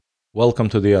Welcome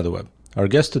to the Other Web. Our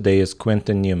guest today is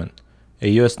Quinton Newman, a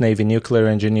U.S. Navy nuclear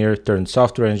engineer turned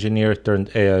software engineer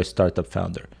turned AI startup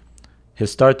founder.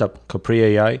 His startup, Capri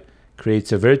AI,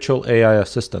 creates a virtual AI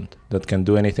assistant that can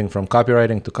do anything from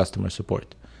copywriting to customer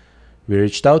support. We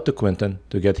reached out to Quinton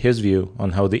to get his view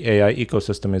on how the AI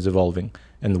ecosystem is evolving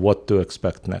and what to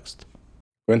expect next.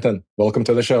 Quinton, welcome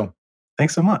to the show.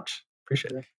 Thanks so much.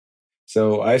 Appreciate it.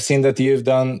 So I've seen that you've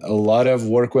done a lot of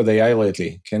work with AI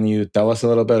lately. Can you tell us a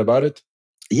little bit about it?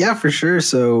 Yeah, for sure.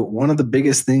 So one of the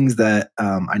biggest things that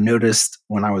I noticed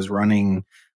when I was running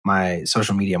my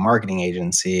social media marketing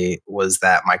agency was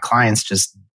that my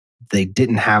clients they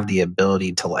didn't have the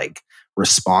ability to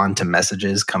respond to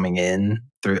messages coming in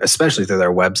through, especially through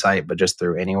their website, but just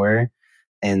through anywhere.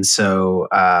 And so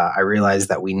I realized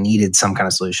that we needed some kind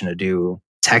of solution to do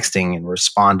texting and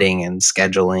responding and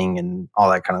scheduling and all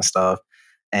that kind of stuff.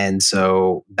 And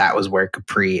so that was where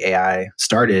Capri AI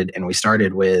started. And we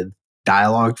started with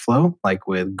Dialogflow, like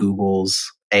with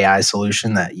Google's AI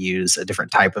solution that use a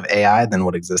different type of AI than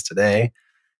what exists today.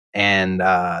 And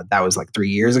that was like 3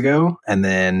 years ago. And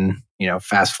then,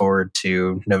 fast forward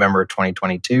to November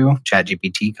 2022,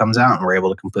 ChatGPT comes out and we're able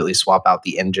to completely swap out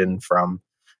the engine from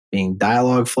being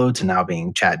Dialogflow to now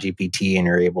being ChatGPT. And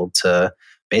you're able to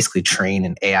basically train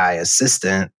an AI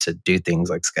assistant to do things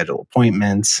like schedule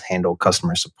appointments, handle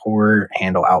customer support,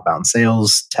 handle outbound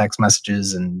sales, text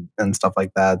messages, and stuff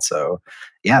like that. So,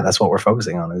 yeah, that's what we're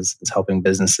focusing on is helping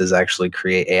businesses actually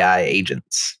create AI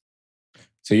agents.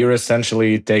 So you're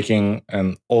essentially taking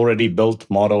an already built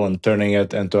model and turning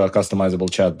it into a customizable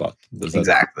chatbot.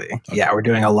 Exactly. Okay. Yeah, we're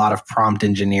doing a lot of prompt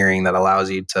engineering that allows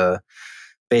you to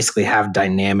basically have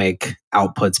dynamic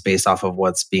outputs based off of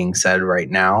what's being said right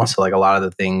now. So like a lot of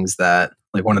the things that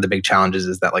like one of the big challenges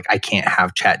is that like I can't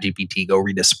have ChatGPT go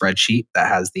read a spreadsheet that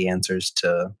has the answers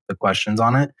to the questions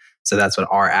on it. So that's what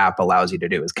our app allows you to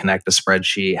do is connect a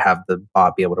spreadsheet, have the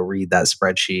bot be able to read that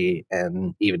spreadsheet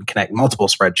and even connect multiple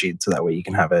spreadsheets so that way you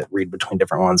can have it read between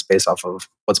different ones based off of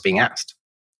what's being asked.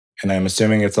 And I'm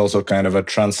assuming it's also kind of a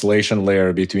translation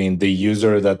layer between the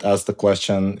user that asked the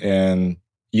question in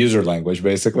user language,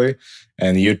 basically,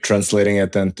 and you translating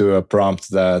it into a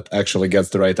prompt that actually gets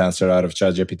the right answer out of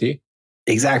ChatGPT.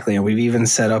 Exactly. And we've even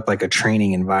set up like a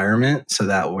training environment so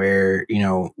that where,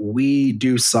 we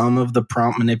do some of the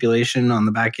prompt manipulation on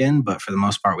the back end, but for the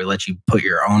most part, we let you put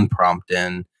your own prompt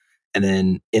in. And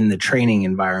then in the training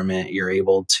environment, you're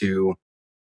able to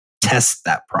test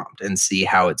that prompt and see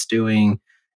how it's doing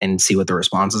and see what the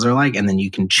responses are like. And then you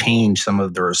can change some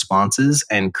of the responses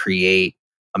and create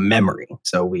a memory.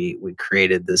 So we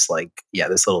created this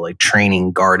this little like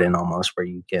training garden almost where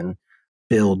you can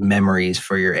build memories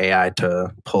for your AI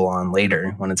to pull on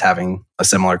later when it's having a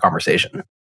similar conversation.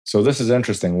 So this is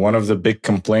interesting. One of the big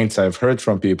complaints I've heard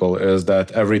from people is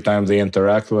that every time they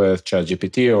interact with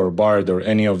ChatGPT or Bard or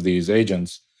any of these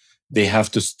agents, they have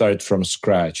to start from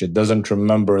scratch. It doesn't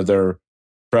remember their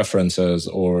preferences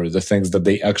or the things that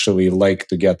they actually like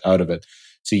to get out of it.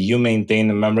 So you maintain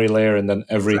a memory layer, and then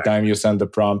every time you send the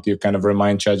prompt, you kind of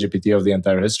remind ChatGPT of the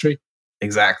entire history.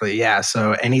 Exactly. Yeah.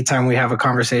 So anytime we have a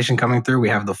conversation coming through, we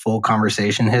have the full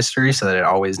conversation history so that it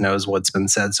always knows what's been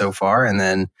said so far. And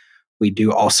then we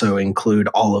do also include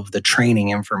all of the training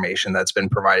information that's been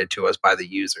provided to us by the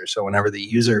user. So whenever the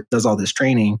user does all this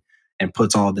training and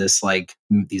puts all this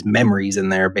these memories in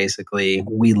there, basically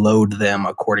we load them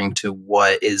according to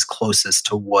what is closest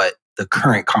to what the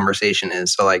current conversation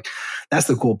is. So that's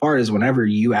the cool part is whenever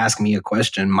you ask me a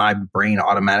question, my brain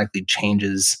automatically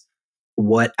changes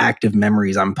what active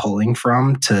memories I'm pulling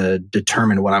from to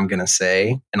determine what I'm going to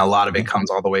say. And a lot of it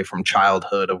comes all the way from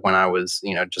childhood of when I was,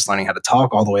 just learning how to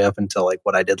talk all the way up until like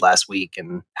what I did last week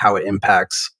and how it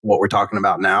impacts what we're talking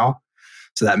about now.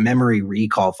 So that memory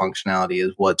recall functionality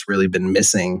is what's really been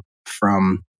missing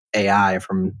from AI,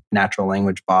 from natural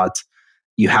language bots.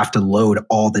 You have to load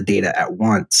all the data at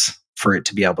once for it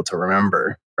to be able to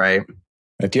remember, right?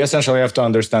 But you essentially have to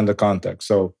understand the context.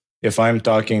 So if I'm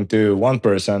talking to one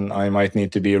person, I might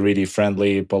need to be really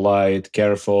friendly, polite,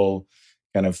 careful,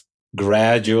 kind of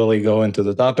gradually go into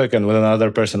the topic. And with another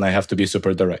person, I have to be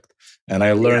super direct. And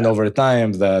I learned over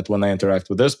time that when I interact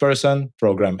with this person,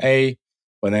 program A.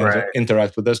 When I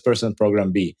interact with this person,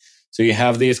 program B. So you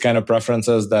have these kind of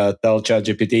preferences that tell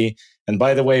ChatGPT. And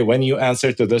by the way, when you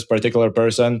answer to this particular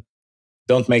person,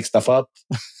 don't make stuff up.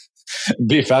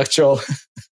 Be factual.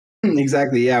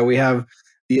 Exactly. Yeah, we have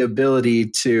the ability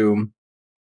to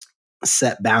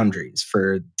set boundaries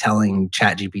for telling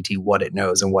ChatGPT what it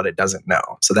knows and what it doesn't know.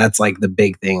 So that's like the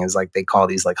big thing is like they call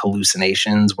these like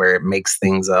hallucinations where it makes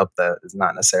things up that is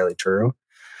not necessarily true.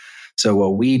 So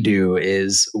what we do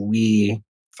is we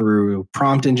through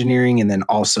prompt engineering and then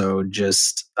also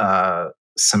just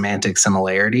semantic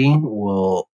similarity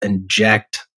will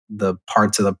inject the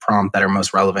parts of the prompt that are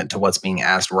most relevant to what's being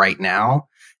asked right now.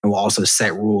 And we'll also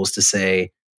set rules to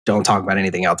say, don't talk about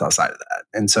anything else outside of that.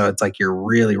 And so it's like you're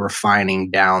really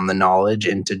refining down the knowledge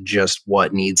into just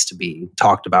what needs to be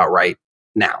talked about right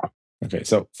now. Okay,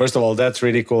 so first of all, that's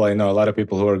really cool. I know a lot of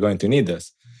people who are going to need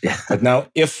this. Yeah. But now,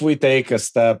 if we take a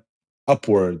step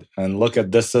upward and look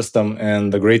at this system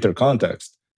in the greater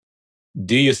context,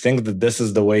 do you think that this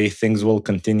is the way things will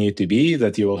continue to be?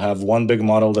 That you will have one big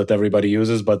model that everybody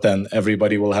uses, but then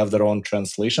everybody will have their own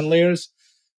translation layers?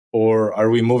 Or are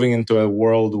we moving into a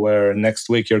world where next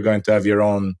week you're going to have your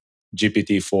own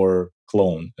GPT-4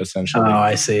 clone, essentially,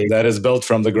 I see. that is built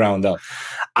from the ground up?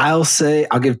 I'll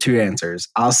give two answers.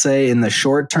 I'll say in the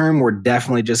short term, we're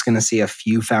definitely just going to see a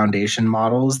few foundation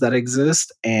models that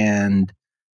exist, and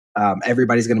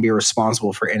everybody's going to be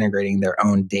responsible for integrating their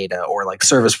own data, or like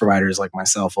service providers like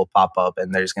myself will pop up,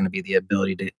 and there's going to be the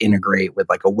ability to integrate with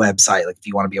like a website. Like if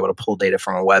you want to be able to pull data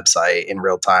from a website in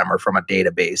real time or from a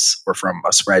database or from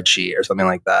a spreadsheet or something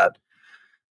like that.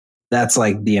 That's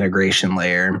like the integration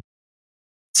layer.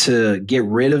 To get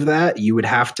rid of that, you would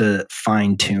have to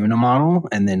fine tune a model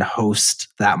and then host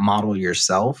that model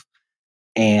yourself.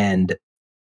 And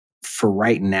for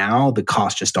right now, the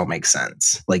costs just don't make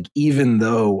sense. Like, even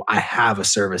though I have a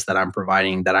service that I'm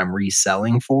providing that I'm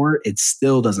reselling for, it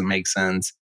still doesn't make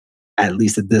sense, at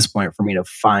least at this point, for me to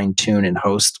fine tune and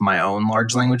host my own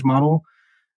large language model,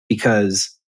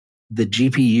 because the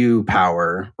GPU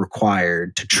power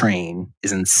required to train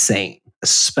is insane,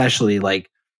 especially like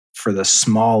for the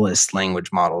smallest language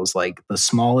models. Like the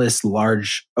smallest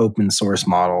large open source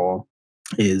model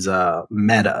is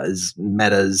Meta's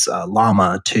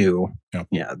Llama 2. Yep.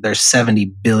 Yeah, there's 70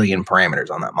 billion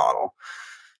parameters on that model.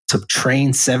 To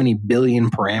train 70 billion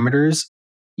parameters,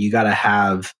 you got to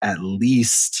have at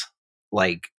least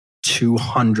like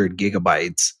 200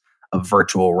 gigabytes of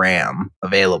virtual RAM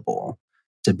available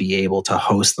to be able to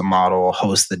host the model,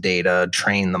 host the data,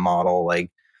 train the model.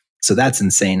 Like, so that's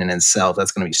insane in itself.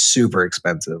 That's going to be super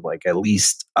expensive, like at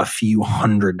least a few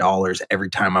 $100s every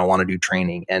time I want to do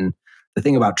training. And the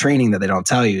thing about training that they don't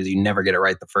tell you is you never get it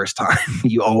right the first time.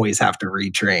 You always have to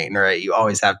retrain, right? You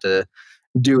always have to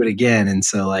do it again. And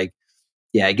so like,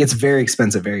 yeah, it gets very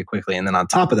expensive very quickly. And then on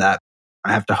top of that,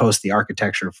 I have to host the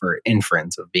architecture for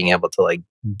inference of being able to like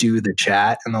do the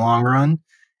chat in the long run.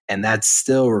 And that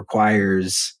still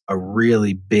requires a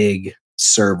really big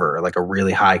server, like a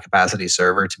really high capacity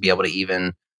server, to be able to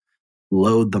even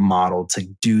load the model to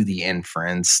do the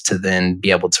inference to then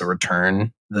be able to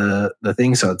return the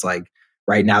thing. So it's like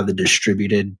right now the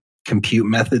distributed compute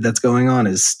method that's going on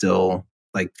is still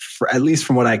like, for, at least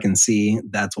from what I can see,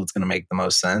 that's what's going to make the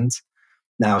most sense.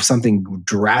 Now, if something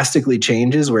drastically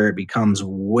changes where it becomes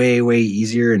way, way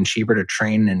easier and cheaper to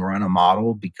train and run a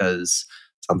model because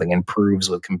something improves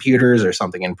with computers or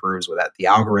something improves with the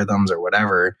algorithms or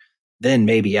whatever, then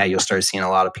maybe, yeah, you'll start seeing a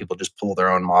lot of people just pull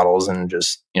their own models and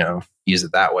just, use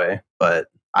it that way. But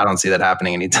I don't see that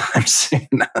happening anytime soon.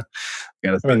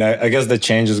 I guess the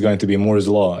change is going to be Moore's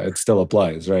law. It still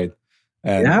applies, right?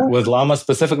 And Yeah. with Llama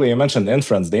specifically, you mentioned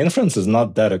inference. The inference is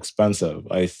not that expensive.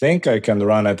 I think I can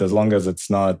run it as long as it's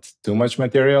not too much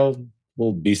material.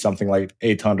 Will be something like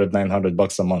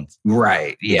 $800-900 a month.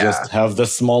 Right. You Yeah. just have the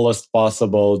smallest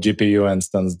possible GPU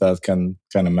instance that can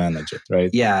kind of manage it, right?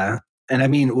 Yeah. And I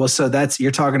mean, well, so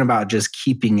you're talking about just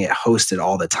keeping it hosted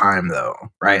all the time, though,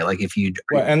 right? Like if you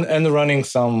and running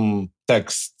some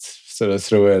text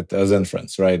through it as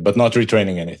inference, right? But not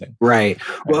retraining anything. Right.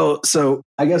 Well, so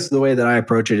I guess the way that I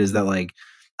approach it is that like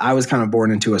I was kind of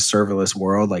born into a serverless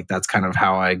world. Like that's kind of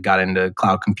how I got into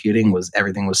cloud computing, was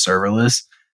everything was serverless.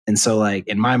 And so like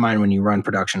in my mind, when you run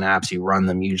production apps, you run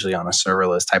them usually on a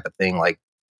serverless type of thing, like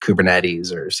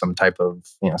Kubernetes or some type of,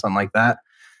 something like that.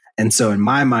 And so in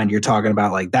my mind, you're talking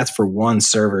about like that's for one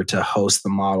server to host the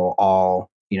model all,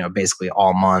 basically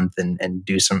all month and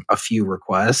do a few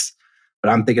requests. But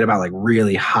I'm thinking about like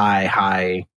really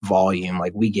high volume.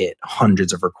 Like we get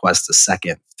hundreds of requests a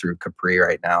second through Capri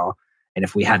right now. And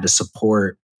if we had to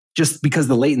support, just because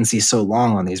the latency is so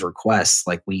long on these requests,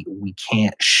 like we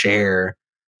can't share,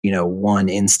 one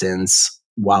instance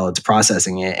while it's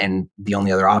processing it. And the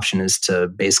only other option is to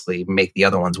basically make the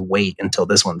other ones wait until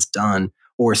this one's done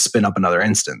or spin up another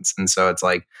instance. And so it's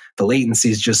like the latency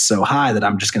is just so high that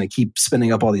I'm just going to keep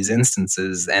spinning up all these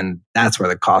instances. And that's where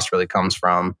the cost really comes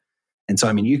from. And so,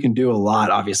 I mean, you can do a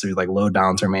lot, obviously, like load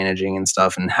balancer managing and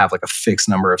stuff and have like a fixed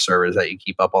number of servers that you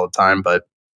keep up all the time. But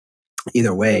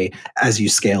either way, as you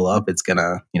scale up, it's going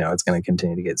to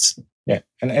continue to get Yeah.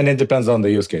 And it depends on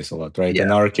the use case a lot, right? Yeah.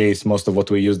 In our case, most of what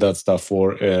we use that stuff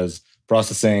for is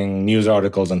processing news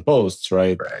articles and posts,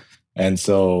 right? Right. And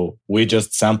so we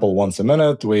just sample once a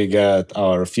minute. We get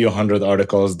our few hundred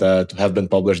articles that have been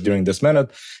published during this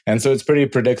minute. And so it's pretty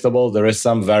predictable. There is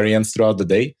some variance throughout the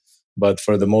day, but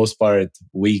for the most part,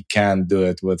 we can do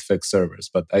it with fixed servers.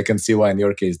 But I can see why in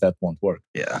your case that won't work.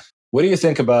 Yeah. What do you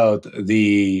think about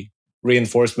the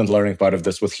reinforcement learning part of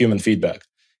this with human feedback?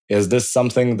 Is this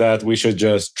something that we should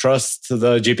just trust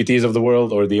the GPTs of the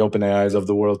world or the OpenAIs of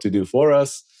the world to do for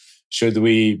us? Should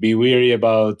we be weary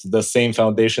about the same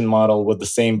foundation model with the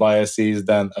same biases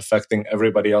then affecting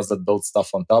everybody else that builds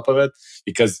stuff on top of it?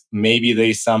 Because maybe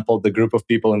they sampled the group of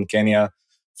people in Kenya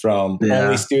from only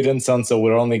Yeah. students, and so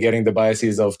we're only getting the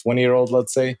biases of 20-year-old,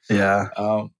 let's say. Yeah.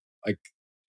 Like,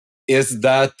 is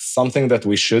that something that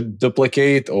we should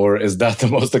duplicate, or is that the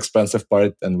most expensive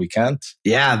part and we can't?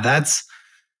 Yeah, that's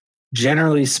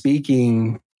generally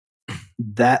speaking,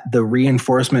 that the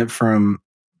reinforcement from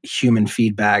human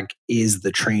feedback is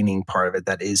the training part of it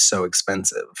that is so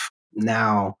expensive.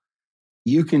 Now,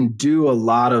 you can do a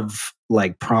lot of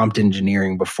like prompt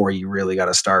engineering before you really got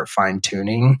to start fine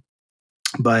tuning.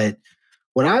 But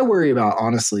what I worry about,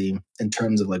 honestly, in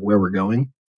terms of like where we're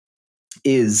going,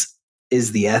 is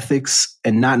the ethics,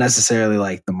 and not necessarily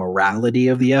like the morality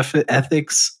of the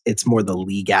ethics. It's more the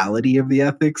legality of the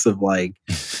ethics of like,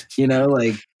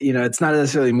 it's not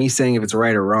necessarily me saying if it's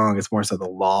right or wrong. It's more so the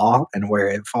law and where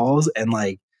it falls. And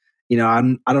like, I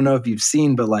don't know if you've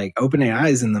seen, but like OpenAI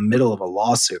is in the middle of a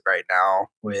lawsuit right now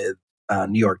with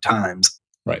New York Times.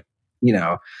 Right. You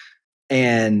know,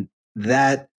 and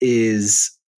that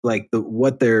is like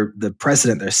the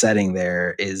precedent they're setting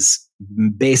there is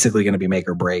basically going to be make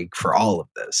or break for all of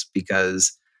this,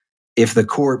 because if the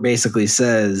court basically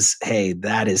says, hey,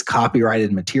 that is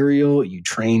copyrighted material, you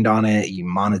trained on it, you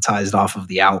monetized off of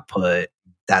the output,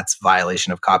 that's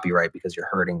violation of copyright because you're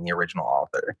hurting the original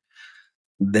author,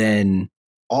 then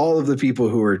all of the people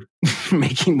who are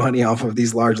making money off of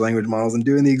these large language models and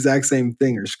doing the exact same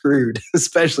thing are screwed,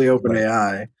 especially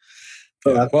OpenAI.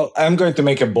 Yeah. Well, I'm going to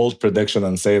make a bold prediction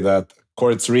and say that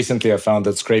courts recently have found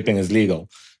that scraping is legal.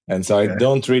 And so I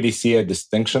don't really see a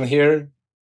distinction here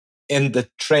in the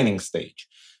training stage.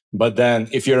 But then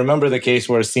if you remember the case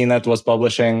where CNET was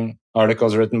publishing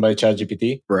articles written by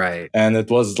ChatGPT, Right. and it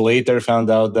was later found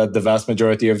out that the vast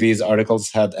majority of these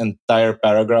articles had entire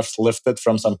paragraphs lifted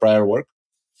from some prior work.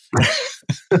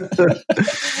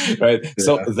 Right. Yeah.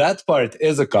 So that part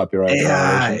is a copyright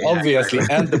violation, obviously.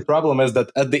 Exactly. And the problem is that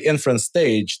at the inference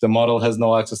stage, the model has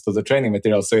no access to the training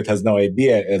material. So it has no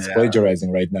idea it's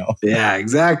plagiarizing right now. Yeah,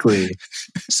 exactly.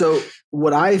 So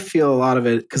what I feel a lot of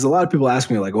it, because a lot of people ask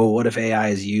me like, well, what if AI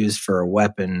is used for a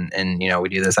weapon and, we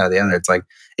do this, out of the other? It's like,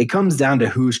 it comes down to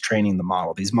who's training the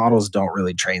model. These models don't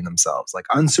really train themselves. Like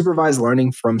unsupervised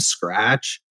learning from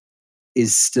scratch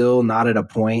is still not at a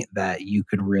point that you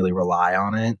could really rely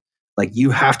on it. Like you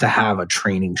have to have a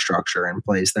training structure in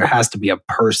place. There has to be a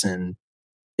person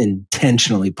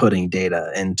intentionally putting data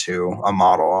into a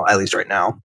model, at least right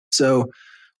now. So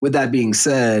with that being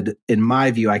said, in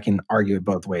my view, I can argue it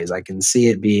both ways. I can see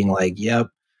it being like, yep,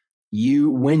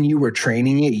 when you were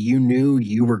training it, you knew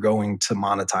you were going to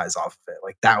monetize off of it.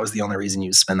 Like that was the only reason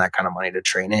you spend that kind of money to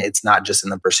train it. It's not just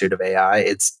in the pursuit of AI,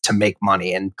 it's to make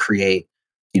money and create,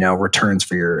 returns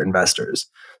for your investors.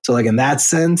 So like in that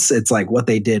sense, it's like what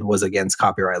they did was against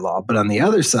copyright law. But on the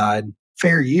other side,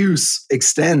 fair use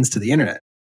extends to the internet.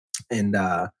 And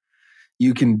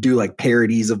you can do like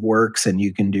parodies of works, and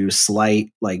you can do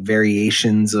slight like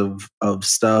variations of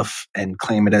stuff and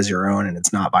claim it as your own, and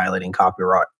it's not violating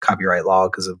copyright law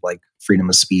because of like freedom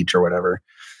of speech or whatever.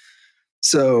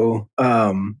 So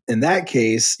in that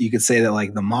case, you could say that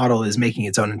like the model is making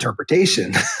its own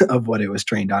interpretation of what it was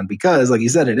trained on, because like you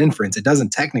said, at inference, it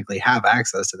doesn't technically have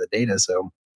access to the data.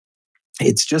 So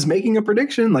it's just making a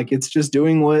prediction. Like it's just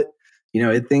doing what,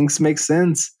 it thinks makes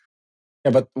sense. Yeah,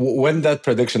 but when that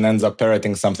prediction ends up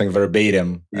parroting something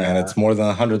verbatim and it's more than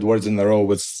 100 words in a row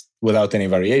without any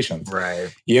variations,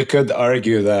 right? You could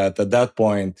argue that at that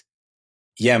point,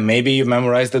 yeah, maybe you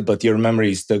memorized it, but your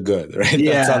memory is still good, right?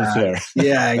 Yeah, that's unfair.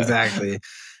 Yeah, exactly.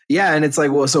 Yeah, and it's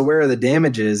like, well, so where are the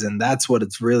damages? And that's what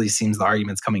it really seems the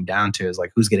argument's coming down to, is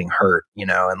like who's getting hurt,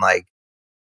 and like.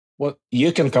 Well,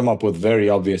 you can come up with very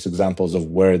obvious examples of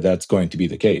where that's going to be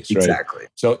the case, right? Exactly.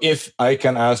 So if I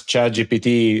can ask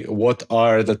ChatGPT, what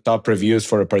are the top reviews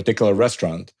for a particular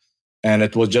restaurant? And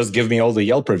it will just give me all the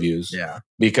Yelp reviews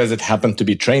because it happened to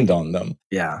be trained on them.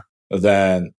 Yeah.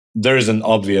 Then there's an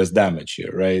obvious damage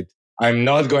here, right? I'm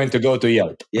not going to go to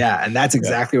Yelp. Yeah. And that's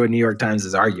exactly what New York Times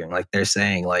is arguing. Like they're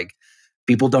saying like,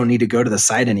 people don't need to go to the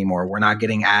site anymore. We're not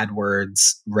getting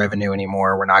AdWords revenue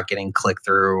anymore. We're not getting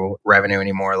click-through revenue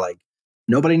anymore. Like,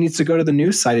 nobody needs to go to the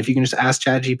news site. If you can just ask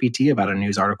ChatGPT about a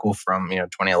news article from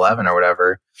 2011 or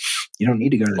whatever, you don't need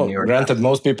to go to the New Well, York granted, Times.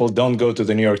 most people don't go to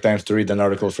the New York Times to read an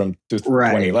article from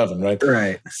Right, 2011, right?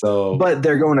 right. So But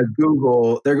they're going to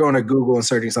Google. They're going to Google and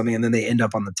searching something, and then they end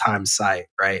up on the Times site,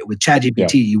 right? With yeah.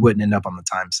 ChatGPT, you wouldn't end up on the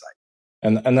Times site.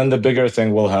 And then the bigger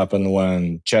thing will happen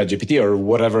when ChatGPT or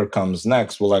whatever comes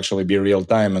next will actually be real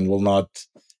time and will not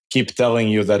keep telling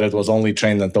you that it was only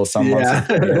trained until some months in Yeah,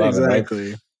 2011, right?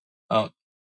 exactly.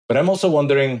 But I'm also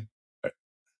wondering,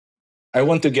 I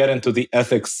want to get into the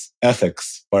ethics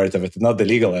part of it, not the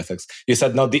legal ethics. You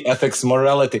said not the ethics,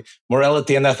 morality.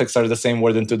 Morality and ethics are the same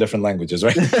word in two different languages,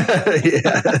 right?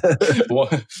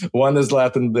 One is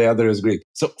Latin, the other is Greek.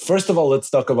 So first of all, let's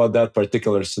talk about that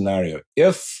particular scenario.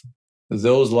 If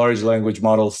those large language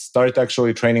models start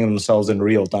actually training themselves in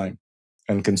real time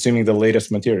and consuming the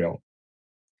latest material,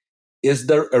 is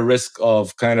there a risk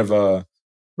of kind of a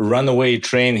runaway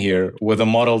train here with a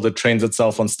model that trains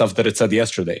itself on stuff that it said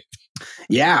yesterday?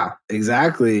 Yeah,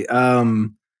 exactly.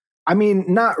 I mean,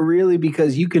 not really,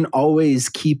 because you can always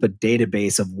keep a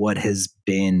database of what has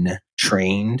been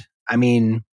trained. I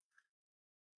mean,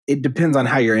 it depends on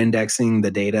how you're indexing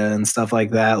the data and stuff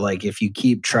like that. Like, if you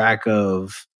keep track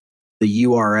of the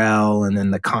URL and then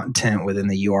the content within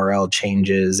the URL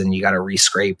changes and you got to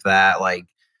rescrape that, like,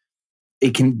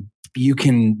 you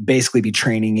can basically be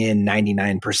training in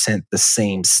 99% the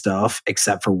same stuff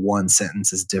except for one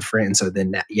sentence is different. And so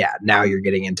then now you're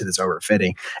getting into this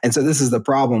overfitting. And so this is the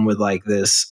problem with like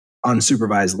this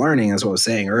unsupervised learning, as what I was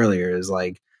saying earlier, is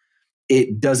like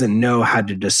it doesn't know how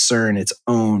to discern its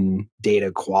own data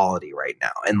quality right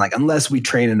now. And like, unless we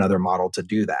train another model to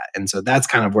do that. And so that's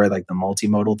kind of where like the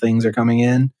multimodal things are coming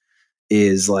in,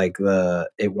 is like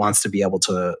it wants to be able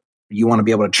to, you want to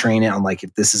be able to train it on like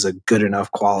if this is a good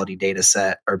enough quality data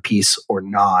set or piece or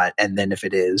not, and then if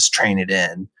it is, train it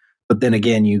in. But then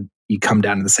again, you come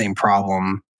down to the same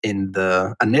problem in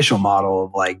the initial model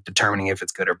of like determining if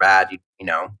it's good or bad.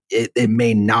 It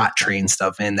may not train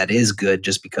stuff in that is good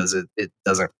just because it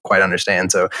doesn't quite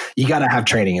understand. So you got to have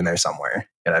training in there somewhere.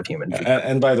 You got to have human feedback.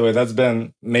 And by the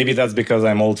way, maybe that's because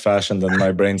I'm old fashioned and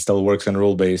my brain still works in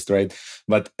rule based, right?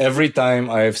 But every time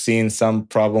I've seen some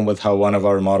problem with how one of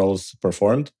our models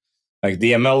performed, like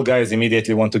the ML guys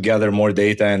immediately want to gather more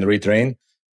data and retrain.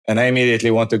 And I immediately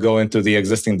want to go into the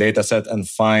existing data set and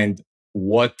find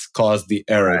what caused the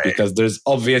error, Right. because there's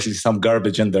obviously some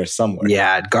garbage in there somewhere.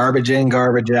 Yeah, garbage in,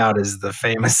 garbage out is the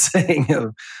famous saying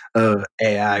of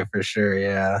AI for sure.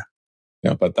 Yeah.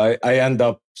 Yeah, but I end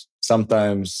up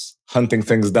sometimes hunting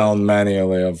things down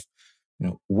manually of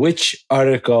which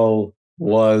article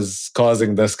was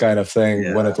causing this kind of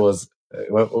thing when Yeah. it was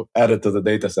added to the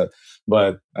data set.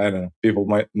 But I don't know, people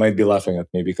might be laughing at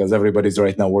me because everybody's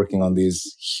right now working on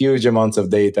these huge amounts of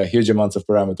data, huge amounts of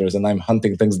parameters, and I'm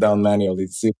hunting things down manually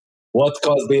to see what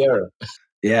caused the error.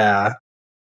 Yeah.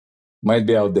 Might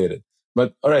be outdated.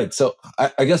 But all right, so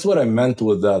I guess what I meant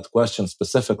with that question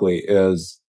specifically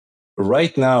is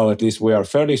right now, at least, we are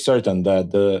fairly certain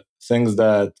that the things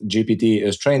that GPT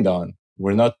is trained on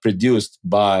were not produced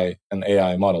by an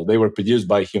AI model. They were produced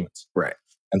by humans. Right.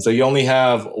 And so you only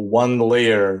have one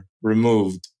layer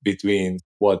removed between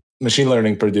what machine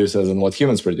learning produces and what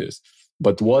humans produce.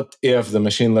 But what if the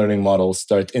machine learning models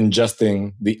start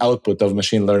ingesting the output of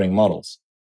machine learning models?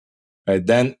 Right?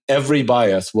 Then every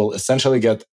bias will essentially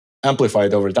get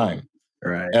amplified over time.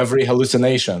 Right. Every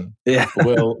hallucination Yeah.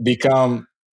 will become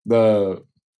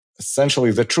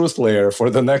essentially the truth layer for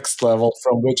the next level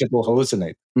from which it will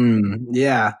hallucinate.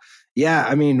 Yeah. Yeah.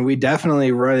 I mean, we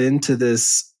definitely run into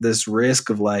this risk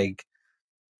of like,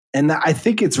 and I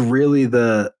think it's really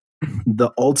the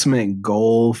ultimate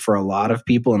goal for a lot of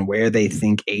people, and where they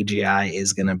think AGI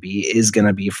is going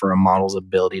to be for a model's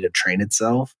ability to train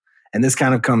itself. And this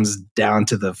kind of comes down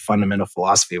to the fundamental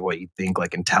philosophy of what you think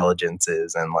like intelligence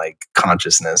is and like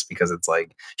consciousness, because it's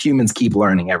like humans keep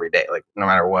learning every day. Like no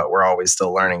matter what, we're always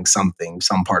still learning something.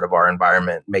 Some part of our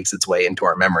environment makes its way into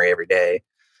our memory every day.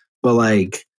 But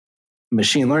like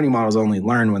machine learning models only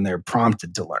learn when they're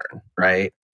prompted to learn,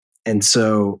 right? And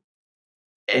so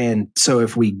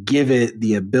if we give it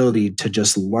the ability to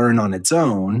just learn on its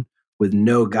own with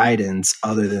no guidance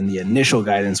other than the initial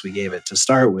guidance we gave it to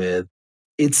start with,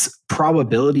 its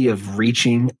probability of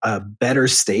reaching a better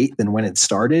state than when it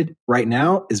started right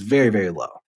now is very, very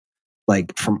low.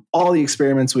 Like from all the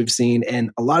experiments we've seen, and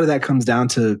a lot of that comes down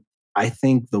to, I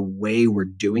think the way we're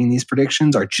doing these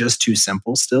predictions are just too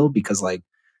simple still, because like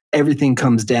everything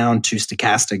comes down to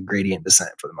stochastic gradient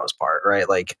descent for the most part, right?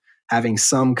 Like having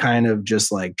some kind of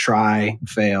just like try,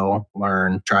 fail,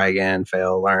 learn, try again,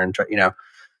 fail, learn, try,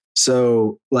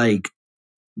 So like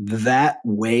that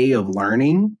way of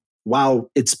learning,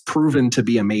 while it's proven to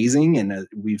be amazing, and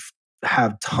we've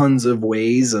have tons of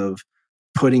ways of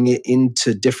putting it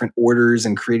into different orders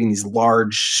and creating these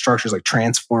large structures like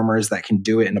transformers that can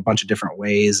do it in a bunch of different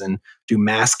ways and do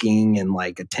masking and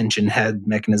like attention head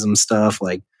mechanism stuff.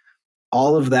 Like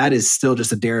all of that is still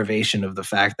just a derivation of the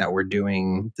fact that we're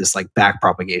doing this like back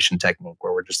propagation technique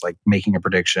where we're just like making a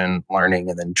prediction, learning,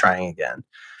 and then trying again.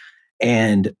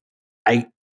 And I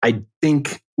I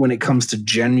think when it comes to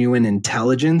genuine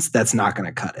intelligence, that's not going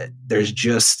to cut it.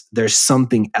 There's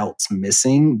something else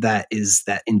missing, that is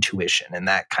that intuition and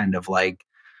that kind of like,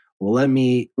 well, let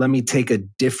me take a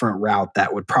different route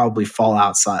that would probably fall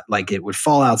outside, like it would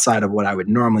fall outside of what I would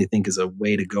normally think is a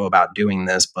way to go about doing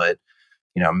this, but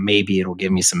maybe it'll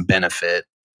give me some benefit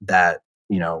that,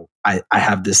 I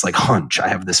have this like hunch, I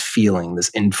have this feeling, this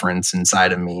inference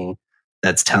inside of me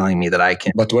that's telling me that I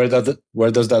can. But where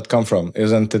does that come from?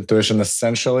 Isn't intuition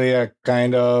essentially a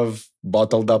kind of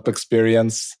bottled up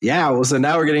experience? Yeah, well, so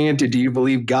now we're getting into, do you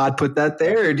believe God put that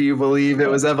there, or do you believe it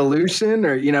was evolution,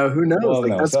 or who knows? Well,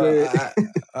 Like no. that's So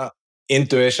where.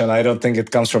 intuition, I don't think it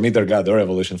comes from either God or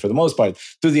evolution for the most part,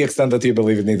 to the extent that you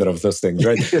believe in either of those things,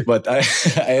 right? But I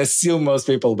assume most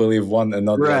people believe one and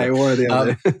not the Right, other. one or the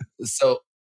other. So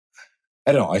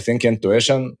I don't know. I think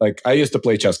intuition, like I used to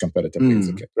play chess competitively as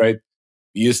a kid, right?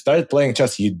 You start playing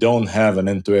chess, you don't have an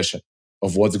intuition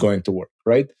of what's going to work,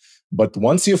 right? But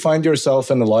once you find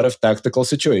yourself in a lot of tactical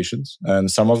situations,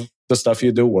 and some of the stuff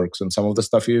you do works and some of the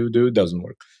stuff you do doesn't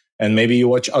work, and maybe you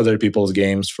watch other people's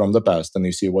games from the past and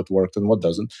you see what worked and what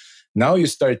doesn't, now you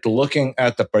start looking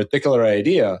at a particular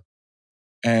idea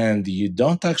and you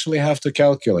don't actually have to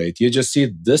calculate. You just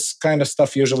see this kind of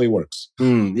stuff usually works.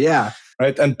 Yeah.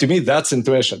 Right. And to me, that's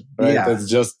intuition, right? Yeah. It's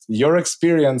just your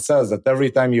experience says that every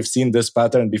time you've seen this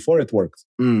pattern before, it works.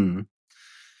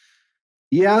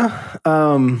 Yeah.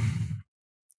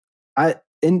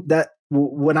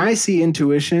 When I see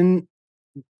intuition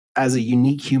as a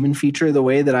unique human feature, the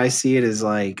way that I see it is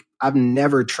like, I've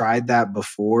never tried that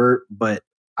before, but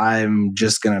I'm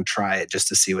just going to try it just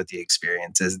to see what the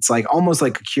experience is. It's like almost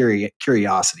like a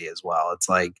curiosity as well. It's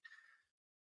like,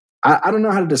 I don't know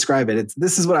how to describe it.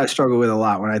 This is what I struggle with a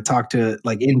lot when I talk to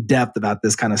like in depth about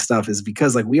this kind of stuff, is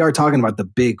because like we are talking about the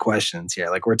big questions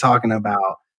here. Like we're talking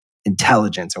about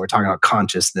intelligence and we're talking about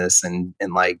consciousness and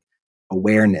like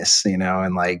awareness,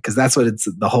 and like, because that's what it's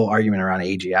the whole argument around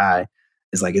AGI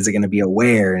is like, is it going to be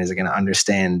aware and is it going to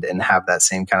understand and have that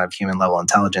same kind of human level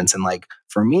intelligence? And like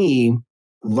for me,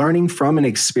 learning from an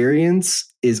experience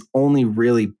is only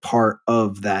really part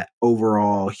of that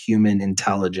overall human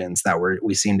intelligence that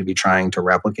we seem to be trying to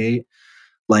replicate.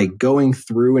 Like going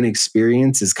through an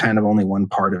experience is kind of only one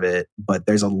part of it, but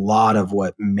there's a lot of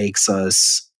what makes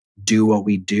us do what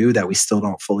we do that we still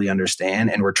don't fully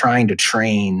understand, and we're trying to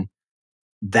train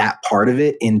that part of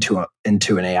it into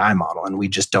an AI model, and we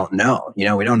just don't know. We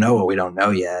don't know what we don't know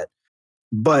yet.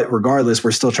 But regardless,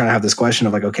 we're still trying to have this question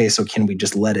of like, okay, so can we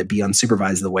just let it be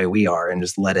unsupervised the way we are and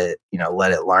just let it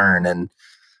learn? And,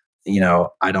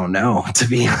 I don't know, to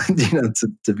be,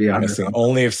 to be honest.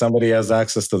 Only if somebody has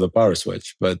access to the power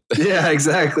switch, but yeah,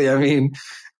 exactly. I mean,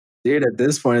 dude, at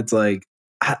this point, it's like,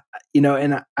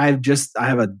 and I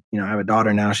have a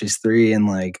daughter now, she's 3. And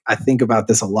like, I think about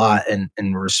this a lot and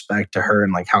in respect to her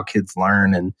and like how kids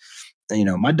learn. And,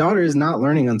 my daughter is not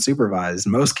learning unsupervised.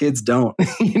 Most kids don't,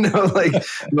 like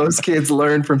most kids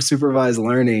learn from supervised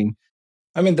learning.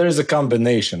 I mean, there's a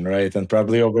combination, right? And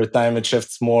probably over time, it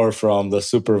shifts more from the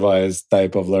supervised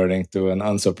type of learning to an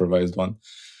unsupervised one.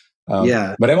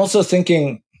 Yeah. But I'm also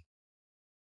thinking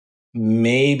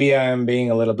maybe I'm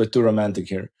being a little bit too romantic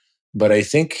here, but I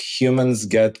think humans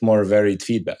get more varied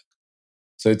feedback.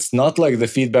 So it's not like the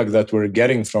feedback that we're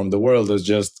getting from the world is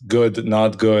just good,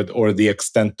 not good, or the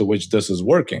extent to which this is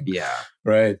working. Yeah.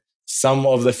 Right. Some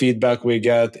of the feedback we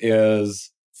get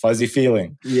is fuzzy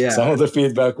feeling. Yeah. Some of the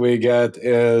feedback we get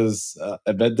is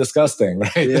a bit disgusting,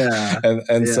 right? Yeah.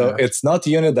 And so it's not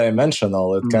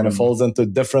unidimensional. It kind of falls into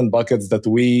different buckets that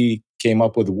we came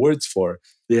up with words for.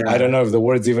 Yeah. I don't know if the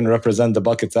words even represent the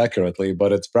buckets accurately,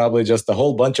 but it's probably just a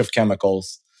whole bunch of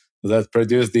chemicals that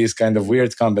produce these kind of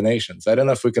weird combinations. I don't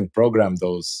know if we can program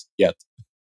those yet.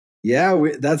 Yeah,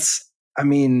 we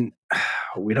don't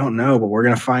know, but we're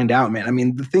gonna find out, man. I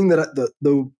mean, the thing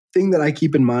that I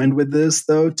keep in mind with this,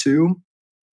 though, too,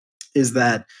 is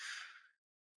that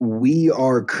we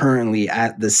are currently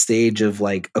at the stage of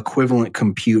like equivalent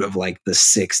compute of like the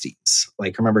 60s.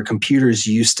 Like, remember, computers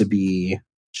used to be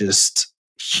just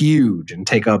huge and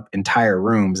take up entire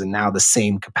rooms. And now the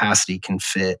same capacity can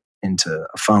fit into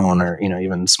a phone or,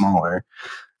 even smaller,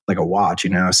 like a watch,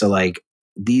 So like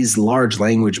these large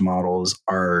language models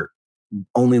are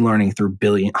only learning through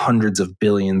hundreds of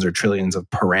billions or trillions of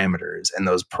parameters. And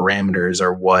those parameters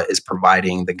are what is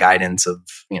providing the guidance of,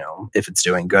 if it's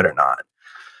doing good or not.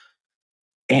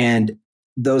 And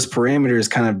those parameters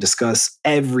kind of discuss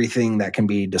everything that can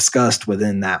be discussed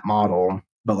within that model.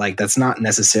 But like, that's not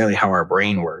necessarily how our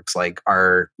brain works. Like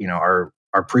our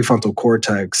prefrontal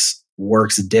cortex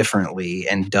works differently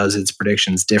and does its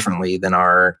predictions differently than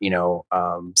our,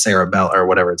 cerebellum, or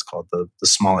whatever it's called, the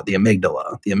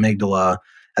amygdala. The amygdala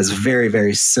has very,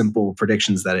 very simple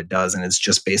predictions that it does, and it's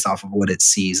just based off of what it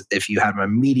sees. If you have an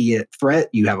immediate threat,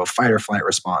 you have a fight or flight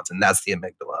response, and that's the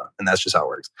amygdala, and that's just how it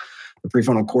works. The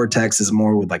prefrontal cortex is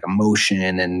more with like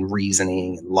emotion and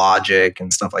reasoning and logic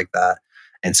and stuff like that.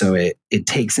 And so it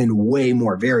takes in way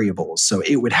more variables. So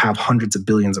it would have hundreds of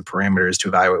billions of parameters to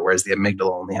evaluate, whereas the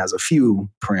amygdala only has a few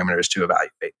parameters to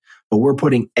evaluate. But we're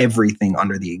putting everything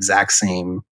under the exact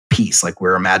same piece. Like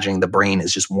we're imagining the brain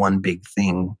is just one big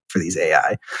thing for these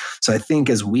AI. So I think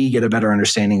as we get a better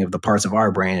understanding of the parts of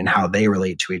our brain and how they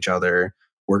relate to each other,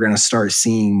 we're going to start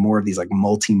seeing more of these like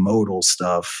multimodal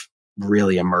stuff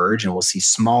really emerge. And we'll see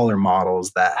smaller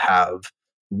models that have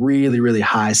really, really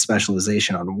high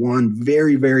specialization on one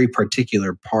very, very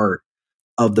particular part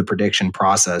of the prediction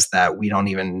process that we don't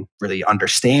even really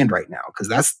understand right now. Because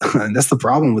that's the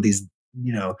problem with these,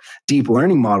 deep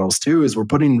learning models too, is we're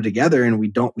putting them together and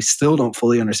we still don't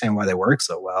fully understand why they work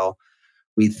so well.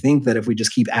 We think that if we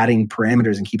just keep adding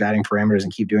parameters and keep adding parameters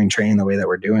and keep doing training the way that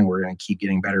we're doing, we're going to keep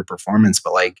getting better performance.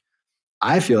 But like,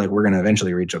 I feel like we're going to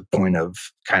eventually reach a point of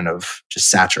kind of just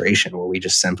saturation where we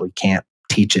just simply can't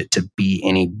teach it to be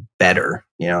any better.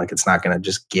 Like it's not going to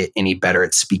just get any better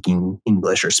at speaking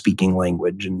English or speaking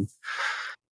language. And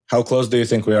how close do you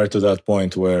think we are to that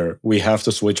point where we have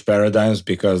to switch paradigms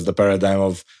because the paradigm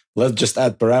of let's just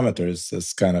add parameters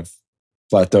is kind of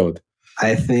plateaued?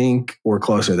 I think we're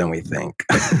closer than we think.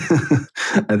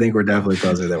 I think we're definitely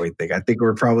closer than we think. I think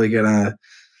we're probably going to,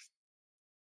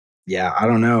 I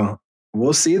don't know.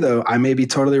 We'll see, though. I may be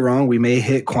totally wrong. We may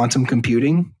hit quantum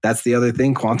computing. That's the other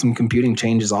thing. Quantum computing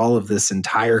changes all of this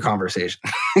entire conversation.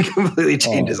 It completely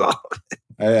changes all of it.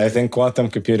 I think quantum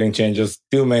computing changes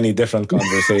too many different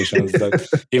conversations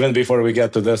that even before we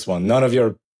get to this one, none of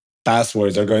your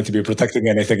passwords are going to be protecting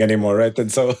anything anymore, right? And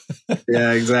so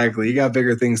yeah, exactly. You got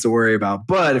bigger things to worry about.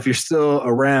 But if you're still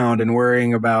around and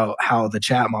worrying about how the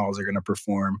chat models are going to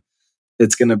perform,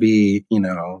 it's going to be,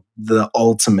 the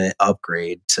ultimate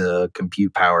upgrade to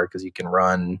compute power because you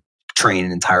can train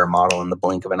an entire model in the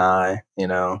blink of an eye,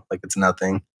 like it's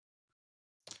nothing.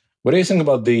 What do you think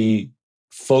about the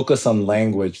focus on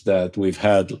language that we've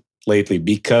had lately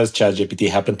because ChatGPT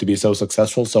happened to be so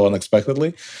successful so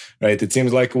unexpectedly, right? It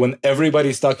seems like when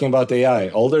everybody's talking about AI,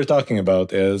 all they're talking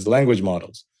about is language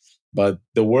models. But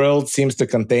the world seems to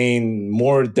contain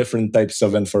more different types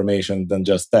of information than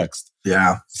just text.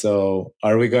 Yeah. So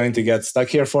are we going to get stuck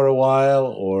here for a while,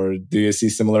 or do you see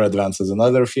similar advances in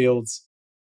other fields?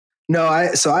 No, I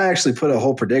actually put a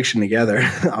whole prediction together.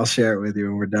 I'll share it with you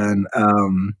when we're done.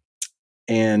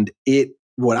 And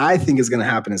what I think is going to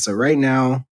happen is, so right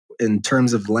now, in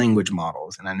terms of language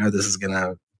models, and I know this is going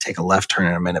to take a left turn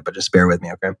in a minute, but just bear with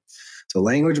me, okay? So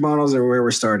language models are where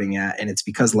we're starting at, and it's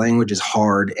because language is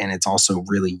hard and it's also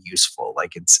really useful.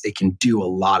 Like it can do a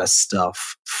lot of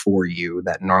stuff for you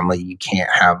that normally you can't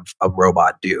have a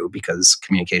robot do because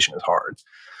communication is hard.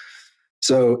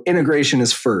 So integration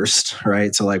is first,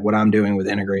 right? So like what I'm doing with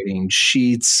integrating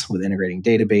sheets, with integrating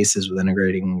databases, with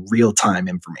integrating real-time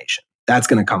information, that's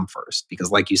going to come first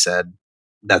because like you said,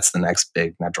 that's the next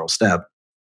big natural step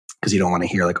because you don't want to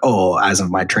hear like, oh, as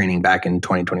of my training back in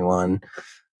 2021,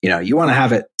 you want to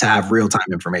have it to have real-time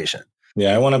information.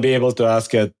 Yeah, I want to be able to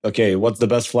ask it, okay, what's the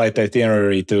best flight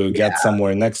itinerary to get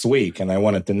somewhere next week? And I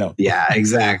wanted to know. Yeah,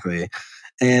 exactly.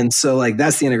 And so like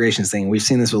that's the integrations thing. We've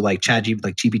seen this with like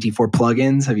GPT-4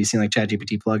 plugins. Have you seen like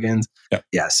ChatGPT plugins? Yeah.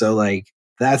 Yeah. So like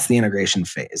that's the integration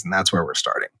phase, and that's where we're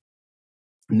starting.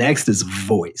 Next is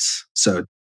voice. So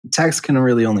text can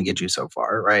really only get you so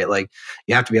far, right? Like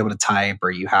you have to be able to type,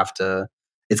 or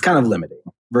it's kind of limiting.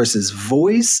 Versus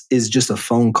voice is just a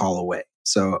phone call away.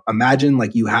 So imagine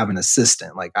like you have an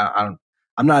assistant. Like I'm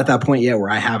not at that point yet where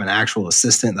I have an actual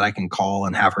assistant that I can call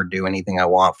and have her do anything I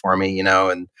want for me,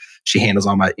 and she handles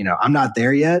all my, I'm not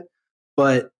there yet,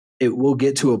 but it will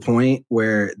get to a point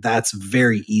where that's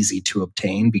very easy to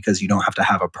obtain because you don't have to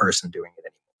have a person doing it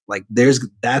anymore. Like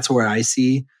that's where I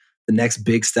see the next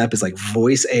big step is like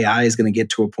voice AI is going to get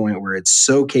to a point where it's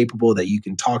so capable that you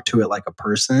can talk to it like a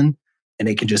person and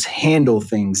it can just handle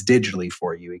things digitally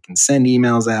for you. It can send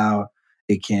emails out.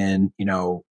 It can,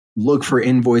 look for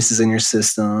invoices in your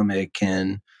system. It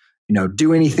can,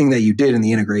 do anything that you did in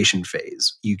the integration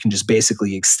phase. You can just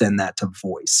basically extend that to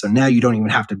voice. So now you don't even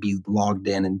have to be logged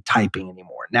in and typing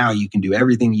anymore. Now you can do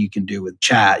everything you can do with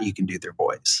chat, you can do through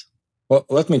voice. Well,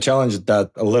 let me challenge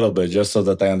that a little bit just so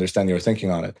that I understand your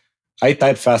thinking on it. I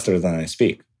type faster than I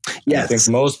speak. Yes. I think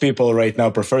most people right now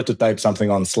prefer to type something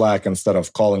on Slack instead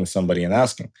of calling somebody and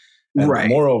asking. And right.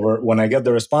 Moreover, when I get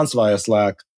the response via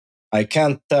Slack, I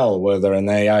can't tell whether an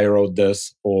AI wrote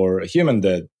this or a human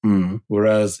did.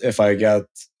 Whereas if I get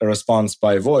a response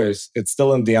by voice, it's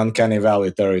still in the uncanny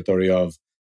valley territory of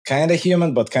kind of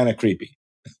human, but kind of creepy.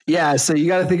 Yeah. So you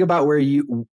got to think about where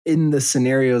you, in the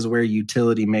scenarios where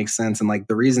utility makes sense. And like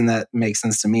the reason that makes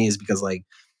sense to me is because like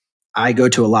I go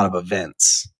to a lot of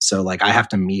events. So like I have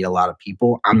to meet a lot of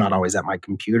people. I'm not always at my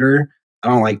computer. I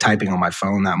don't like typing on my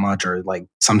phone that much, or like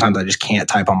sometimes I just can't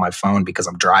type on my phone because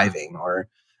I'm driving, or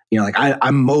like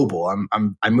I'm mobile.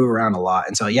 I move around a lot,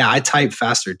 and so yeah, I type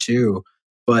faster too.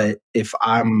 But if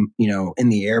I'm in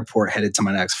the airport headed to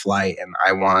my next flight and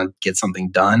I want to get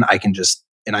something done, I can just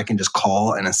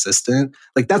call an assistant.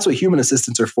 Like that's what human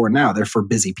assistants are for now. They're for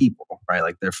busy people, right?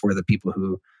 Like they're for the people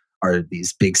who are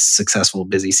these big, successful,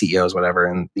 busy CEOs, whatever,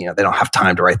 and they don't have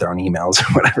time to write their own emails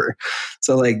or whatever.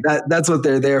 So like that's what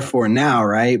they're there for now,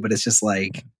 right? But it's just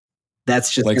like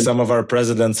that's just like some of our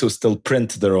presidents who still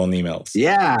print their own emails.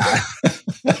 Yeah.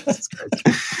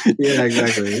 Yeah,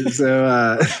 exactly.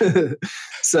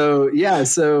 So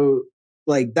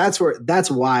like that's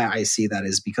why I see that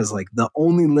is because like the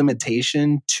only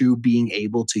limitation to being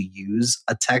able to use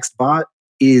a text bot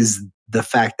is the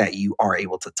fact that you are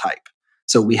able to type.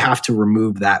 So we have to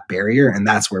remove that barrier, and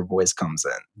that's where voice comes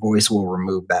in. Voice will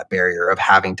remove that barrier of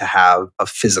having to have a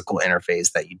physical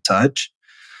interface that you touch.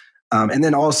 And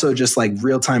then also just like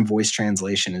real-time voice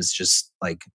translation is just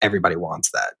like everybody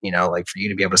wants that, like for you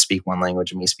to be able to speak one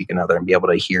language and me speak another and be able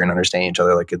to hear and understand each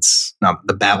other. Like it's not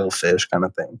the babble fish kind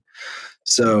of thing.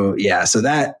 So yeah, so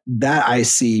that I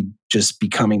see just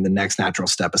becoming the next natural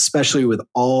step, especially with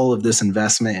all of this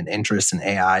investment and interest in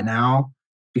AI now,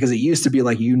 because it used to be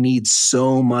like you need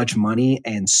so much money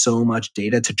and so much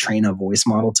data to train a voice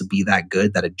model to be that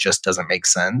good that it just doesn't make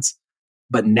sense.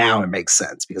 But now it makes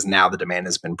sense because now the demand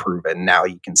has been proven. Now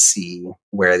you can see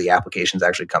where the applications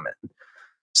actually come in.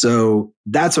 So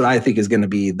that's what I think is going to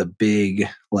be the big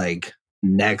like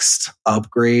next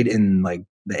upgrade in like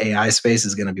the AI space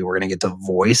is going to be we're going to get to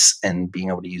voice and being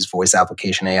able to use voice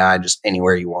application AI just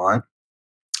anywhere you want.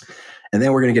 And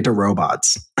then we're going to get to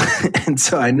robots. And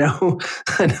so I know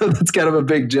that's kind of a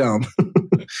big jump.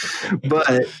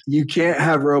 But you can't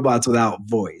have robots without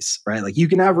voice, right? Like you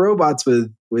can have robots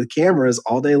with cameras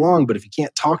all day long, but if you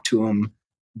can't talk to them,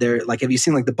 they're like, have you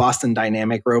seen like the Boston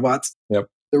Dynamic robots? Yep.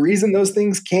 The reason those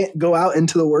things can't go out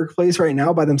into the workplace right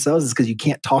now by themselves is because you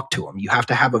can't talk to them. You have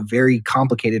to have a very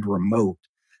complicated remote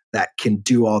that can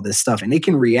do all this stuff, and it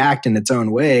can react in its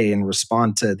own way and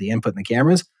respond to the input in the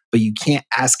cameras, but you can't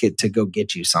ask it to go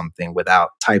get you something without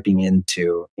typing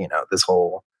into, this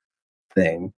whole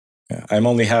thing. Yeah, I'm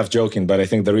only half joking, but I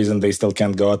think the reason they still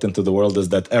can't go out into the world is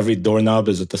that every doorknob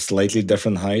is at a slightly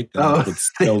different height, and it would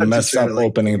still mess up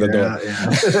opening the door. Yeah.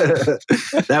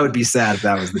 That would be sad if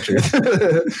that was the truth.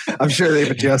 I'm sure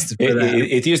they've adjusted for that.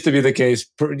 It used to be the case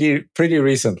pretty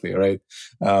recently, right?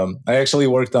 I actually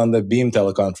worked on the Beam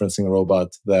teleconferencing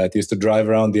robot that used to drive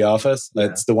around the office.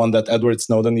 That's the one that Edward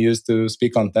Snowden used to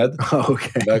speak on TED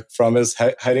back from his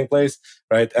hiding place,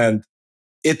 right? And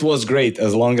it was great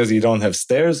as long as you don't have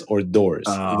stairs or doors.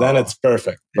 Then it's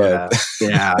perfect. But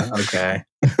yeah, okay.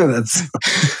 That's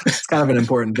kind of an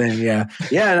important thing. Yeah.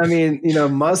 And I mean,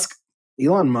 Elon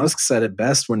Musk said it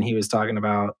best when he was talking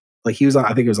about like he was on,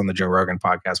 I think it was on the Joe Rogan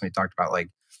podcast when he talked about like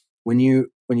when you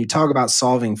talk about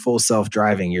solving full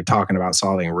self-driving, you're talking about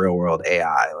solving real world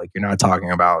AI. Like you're not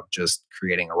talking about just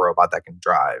creating a robot that can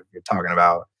drive. You're talking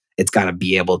about it's got to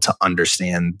be able to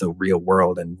understand the real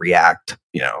world and react,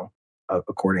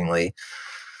 accordingly.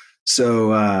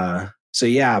 So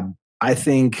yeah, I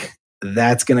think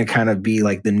that's going to kind of be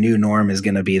like the new norm is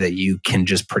going to be that you can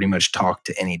just pretty much talk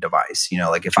to any device.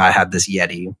 Like if I had this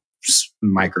Yeti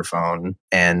microphone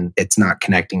and it's not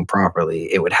connecting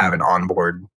properly, it would have an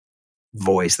onboard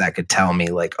voice that could tell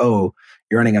me like, oh,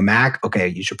 you're running a Mac. Okay,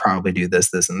 you should probably do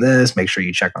this, this, and this. Make sure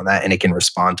you check on that. And it can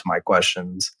respond to my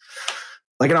questions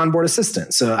like an onboard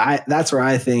assistant. So that's where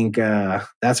I think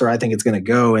it's going to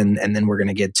go, and then we're going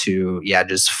to get to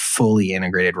just fully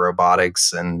integrated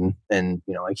robotics and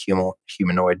like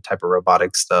humanoid type of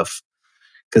robotic stuff,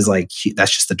 because like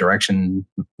that's just the direction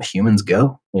humans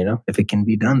go. If it can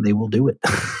be done, they will do it.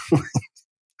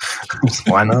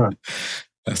 Why not?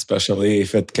 Especially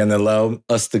if it can allow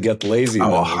us to get lazy, Oh,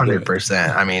 then we'll do it.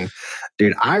 100%. I mean,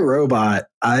 dude, iRobot,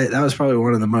 that was probably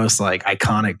one of the most like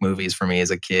iconic movies for me as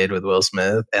a kid with Will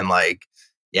Smith. And like,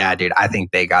 yeah, dude, I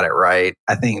think they got it right.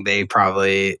 I think they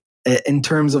probably, in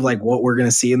terms of like what we're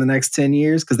gonna see in the next 10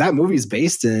 years, because that movie is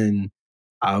based in,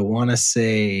 I want to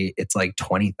say it's like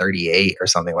 2038 or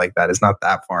something like that. It's not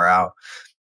that far out.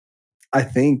 I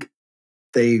think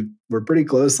they were pretty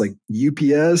close, like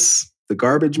UPS, the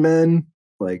garbage men,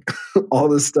 like all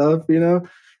this stuff, you know?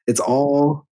 It's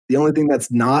all the only thing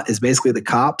that's not is basically the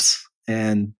cops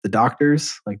and the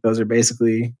doctors. Like those are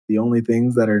basically the only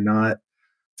things that are not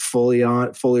fully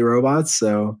robots.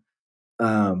 So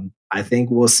I think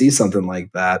we'll see something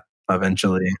like that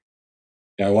eventually.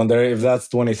 Yeah, I wonder if that's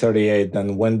 2038,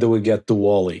 then when do we get to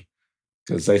Wally?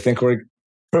 Because I think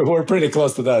we're pretty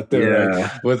close to that too, right?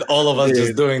 Yeah. With all of us just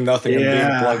Dude. doing nothing and being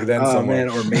Yeah. plugged in Oh somewhere.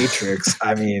 man, or Matrix.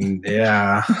 I mean,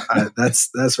 yeah.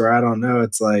 That's where I don't know.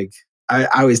 It's like I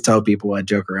always tell people I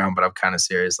joke around, but I'm kind of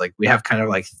serious. Like we have kind of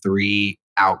like three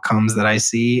outcomes that I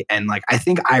see, and like I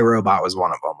think iRobot was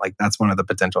one of them. Like that's one of the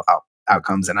potential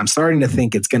outcomes, and I'm starting to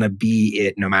think it's going to be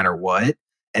it no matter what.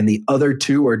 And the other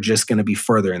two are just going to be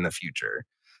further in the future.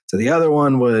 So the other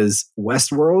one was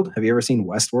Westworld. Have you ever seen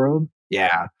Westworld?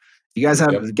 Yeah, you guys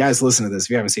have Yep. guys listen to this. If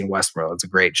you haven't seen Westworld, it's a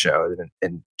great show,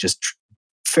 and just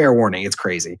fair warning, it's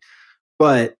crazy.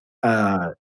 But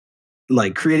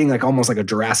like creating like almost like a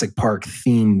Jurassic Park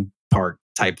theme park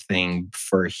type thing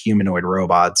for humanoid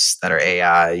robots that are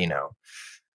AI, you know.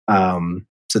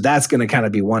 So that's going to kind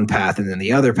of be one path, and then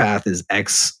the other path is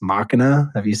Ex Machina.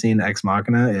 Have you seen Ex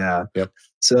Machina? Yeah. Yep.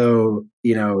 So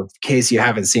you know, in case you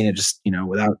haven't seen it, just you know,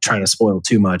 without trying to spoil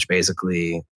too much,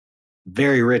 basically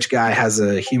very rich guy has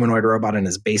a humanoid robot in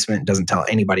his basement, doesn't tell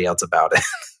anybody else about it.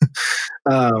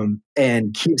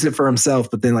 And keeps it for himself,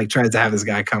 but then like tries to have this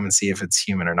guy come and see if it's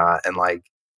human or not. And like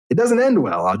it doesn't end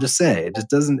well, I'll just say. It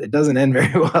doesn't end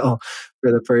very well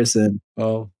for the person.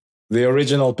 Well, the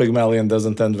original Pygmalion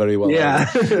doesn't end very well Yeah.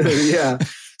 either. Yeah.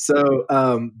 So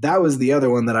that was the other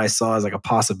one that I saw as like a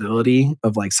possibility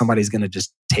of like somebody's gonna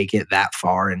just take it that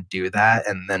far and do that,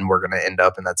 and then we're gonna end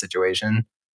up in that situation.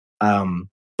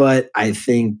 But I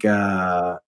think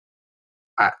I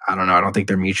don't know. I don't think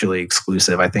they're mutually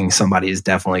exclusive. I think somebody is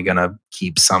definitely going to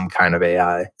keep some kind of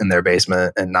AI in their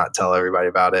basement and not tell everybody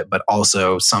about it. But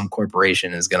also, some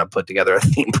corporation is going to put together a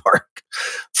theme park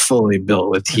fully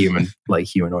built with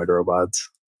humanoid robots.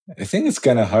 I think it's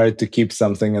kind of hard to keep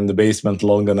something in the basement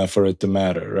long enough for it to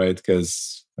matter, right?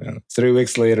 Because 3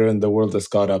 weeks later, and the world has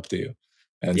caught up to you.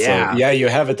 And so, Yeah. yeah, you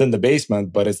have it in the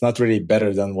basement, but it's not really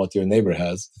better than what your neighbor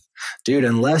has. Dude,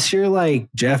 unless you're like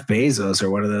Jeff Bezos or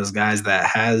one of those guys that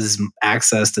has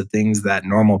access to things that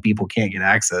normal people can't get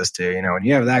access to, you know, when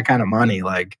you have that kind of money,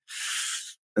 like,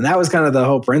 and that was kind of the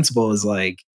whole principle is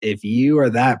like, if you are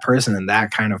that person and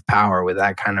that kind of power with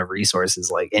that kind of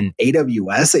resources, like in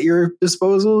AWS at your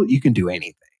disposal, you can do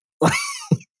anything.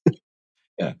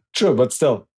 Yeah, true. But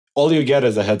still, all you get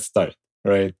is a head start,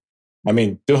 right? I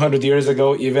mean, 200 years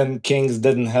ago, even kings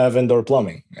didn't have indoor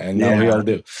plumbing, and now we Yeah. all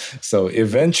do. So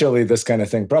eventually, this kind of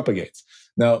thing propagates.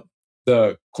 Now,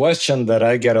 the question that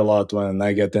I get a lot when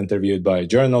I get interviewed by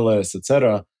journalists,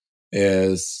 etc.,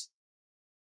 is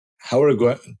how are we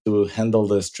going to handle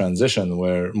this transition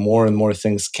where more and more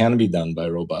things can be done by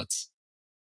robots?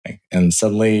 And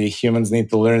suddenly humans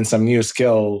need to learn some new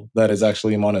skill that is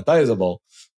actually monetizable.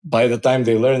 By the time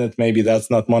they learn it, maybe that's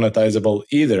not monetizable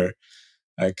either.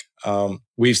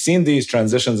 We've seen these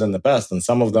transitions in the past, and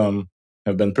some of them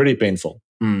have been pretty painful.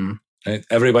 Right?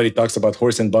 Everybody talks about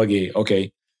horse and buggy.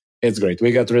 Okay, it's great.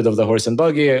 We got rid of the horse and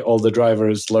buggy. All the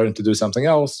drivers learned to do something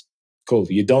else. Cool.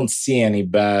 You don't see any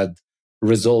bad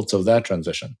results of that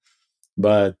transition.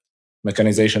 But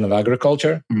mechanization of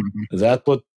agriculture, that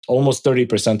put almost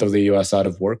 30% of the US out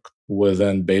of work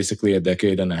within basically a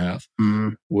decade and a half.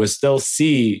 We still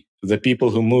see the people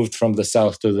who moved from the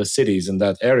south to the cities in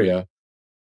that area,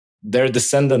 their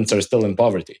descendants are still in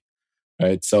poverty,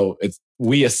 right? So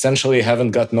we essentially haven't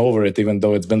gotten over it, even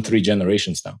though it's been 3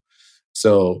 generations now.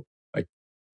 So, like,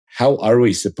 how are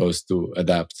we supposed to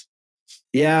adapt?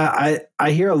 Yeah,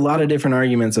 I hear a lot of different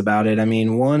arguments about it. I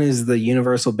mean, one is the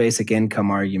universal basic income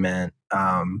argument,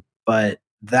 but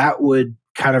that would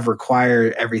kind of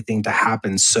require everything to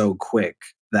happen so quick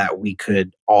that we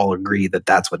could all agree that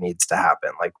that's what needs to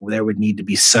happen. Like there would need to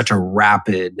be such a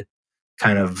rapid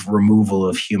kind of removal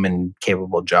of human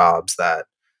capable jobs that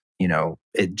you know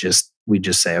we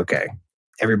just say okay,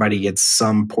 everybody gets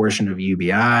some portion of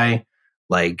UBI,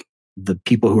 like the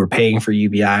people who are paying for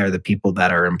UBI are the people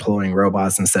that are employing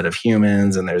robots instead of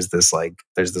humans. And there's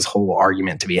this whole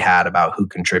argument to be had about who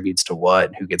contributes to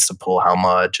what, who gets to pull how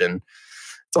much. And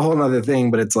it's a whole other thing,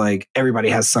 but it's like everybody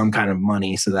has some kind of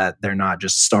money so that they're not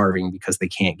just starving because they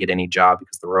can't get any job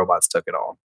because the robots took it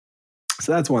all.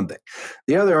 So that's one thing.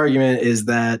 The other argument is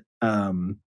that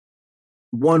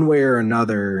one way or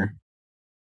another,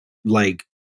 like,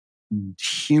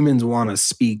 humans want to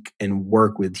speak and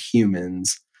work with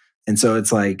humans. And so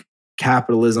it's like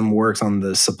capitalism works on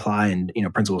the supply and,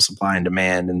 principle of supply and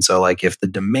demand. And so, like, if the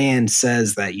demand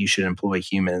says that you should employ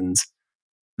humans,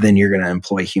 then you're going to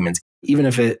employ humans, even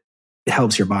if it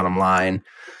helps your bottom line.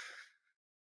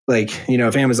 Like,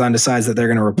 if Amazon decides that they're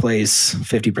going to replace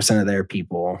 50% of their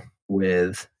people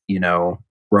with,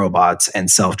 robots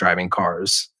and self-driving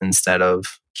cars instead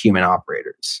of human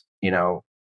operators,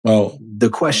 Well, the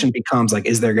question becomes, like,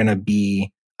 is there going to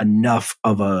be enough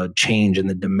of a change in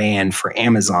the demand for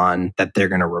Amazon that they're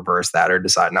going to reverse that or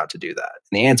decide not to do that?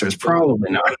 And the answer is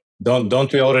probably not.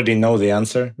 Don't we already know the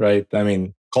answer, right? I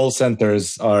mean, call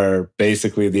centers are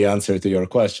basically the answer to your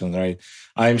question, right?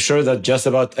 I'm sure that just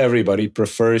about everybody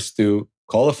prefers to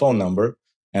call a phone number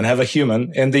and have a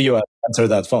human in the US answer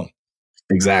that phone.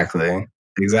 Exactly.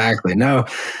 No.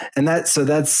 And that's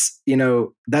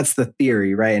the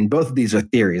theory, right? And both of these are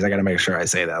theories. I got to make sure I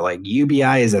say that. Like,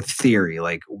 UBI is a theory.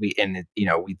 Like, we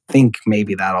think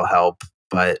maybe that'll help,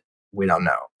 but we don't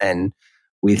know. And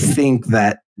we think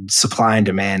that supply and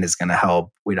demand is going to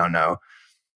help. We don't know.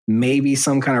 Maybe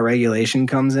some kind of regulation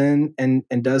comes in and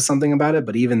does something about it.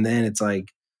 But even then, it's like,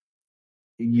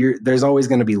 there's always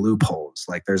going to be loopholes.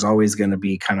 Like, there's always going to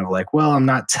be kind of like, well, I'm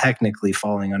not technically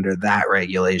falling under that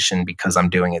regulation because I'm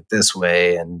doing it this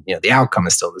way. And, the outcome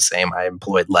is still the same. I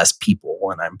employed less people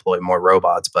and I employed more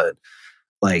robots, but,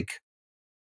 like,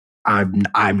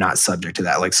 I'm not subject to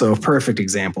that. Like, so a perfect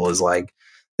example is like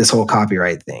this whole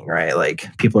copyright thing, right? Like,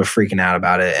 people are freaking out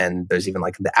about it. And there's even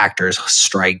like the actors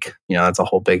strike, that's a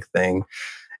whole big thing.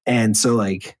 And so,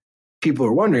 like, people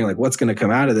are wondering, like, what's going to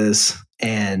come out of this?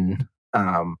 And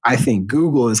I think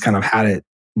Google has kind of had it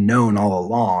known all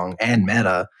along, and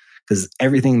Meta, because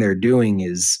everything they're doing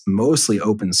is mostly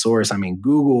open source. I mean,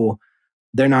 Google,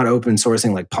 they're not open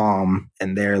sourcing like Palm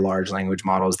and their large language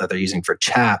models that they're using for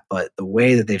chat, but the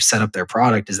way that they've set up their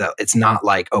product is that it's not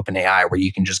like OpenAI where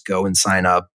you can just go and sign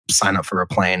up for a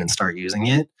plan and start using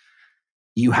it.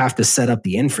 You have to set up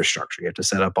the infrastructure. You have to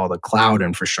set up all the cloud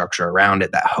infrastructure around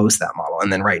it that hosts that model.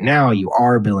 And then right now you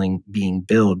are being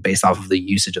billed based off of the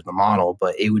usage of the model,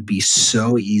 but it would be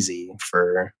so easy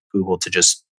for Google to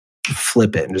just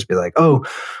flip it and just be like, oh,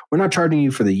 we're not charging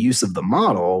you for the use of the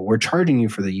model. We're charging you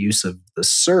for the use of the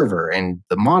server, and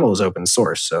the model is open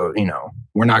source. So,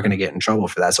 we're not going to get in trouble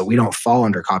for that. So we don't fall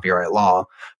under copyright law,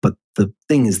 but the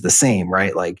thing is the same,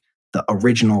 right? Like, the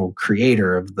original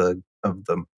creator of the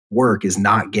work is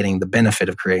not getting the benefit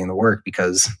of creating the work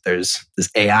because there's this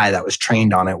AI that was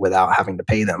trained on it without having to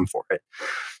pay them for it.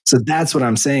 So that's what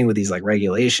I'm saying with these, like,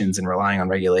 regulations and relying on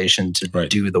regulation to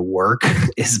do the work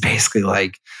is basically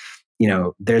like,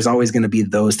 there's always going to be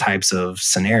those types of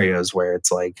scenarios where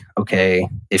it's like, okay,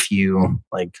 if you,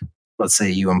 like, let's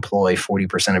say you employ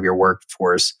 40% of your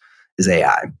workforce is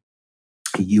AI,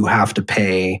 you have to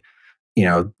pay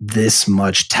this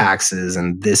much taxes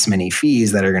and this many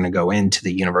fees that are going to go into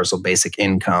the universal basic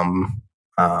income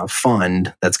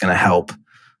fund that's going to help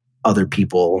other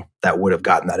people that would have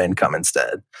gotten that income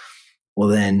instead. Well,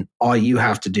 then all you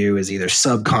have to do is either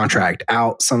subcontract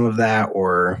out some of that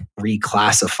or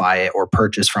reclassify it or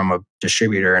purchase from a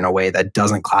distributor in a way that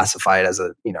doesn't classify it as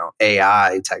a,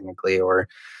 AI technically, or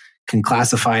can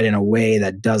classify it in a way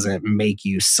that doesn't make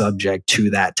you subject to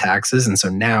that taxes. And so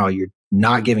now you're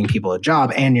not giving people a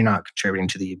job and you're not contributing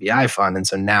to the UBI fund. And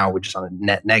so now we're just on a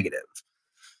net negative.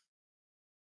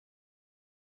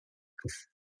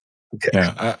 Okay.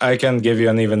 Yeah, I can give you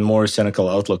an even more cynical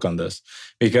outlook on this,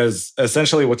 because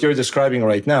essentially what you're describing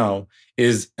right now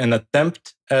is an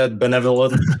attempt at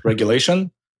benevolent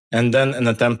regulation and then an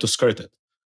attempt to skirt it.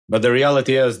 But the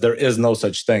reality is there is no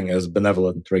such thing as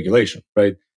benevolent regulation,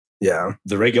 right? Yeah.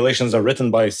 The regulations are written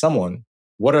by someone.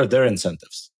 What are their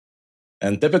incentives?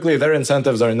 And typically their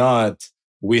incentives are not,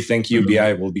 we think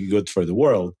UBI will be good for the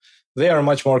world. They are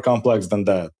much more complex than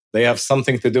that. They have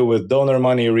something to do with donor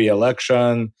money,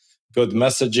 re-election, good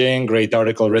messaging, great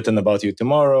article written about you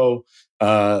tomorrow.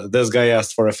 This guy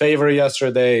asked for a favor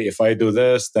yesterday. If I do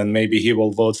this, then maybe he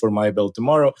will vote for my bill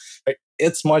tomorrow.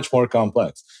 It's much more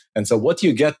complex. And so what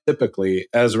you get typically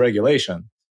as regulation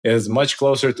is much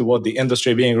closer to what the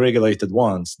industry being regulated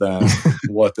wants than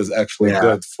what is actually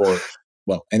good for,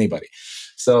 well, anybody.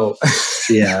 So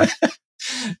yeah.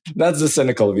 That's the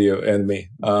cynical view in me.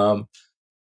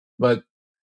 But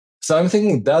so I'm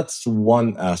thinking that's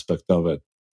one aspect of it.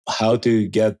 How to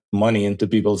get money into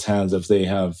people's hands if they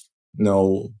have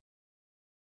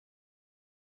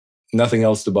nothing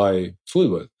else to buy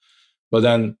food with. But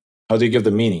then how do you give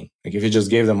them meaning? Like if you just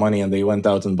gave them money and they went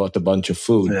out and bought a bunch of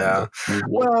food, Yeah. like,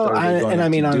 what Well, are they going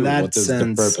to on do? that What is the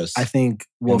sense, I purpose think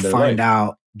we'll in their find life?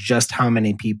 out just how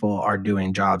many people are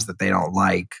doing jobs that they don't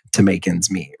like to make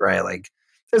ends meet, right? Like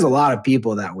there's a lot of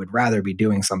people that would rather be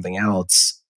doing something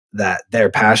else that they're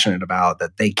passionate about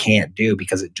that they can't do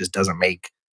because it just doesn't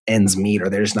make ends meet or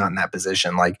they're just not in that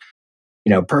position. Like,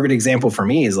 perfect example for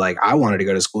me is like I wanted to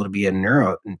go to school to be a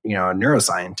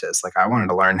neuroscientist. Like I wanted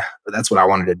to learn, that's what I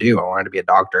wanted to do. I wanted to be a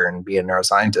doctor and be a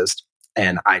neuroscientist.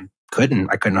 And I couldn't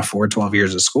afford 12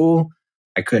 years of school.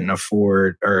 I couldn't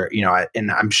afford,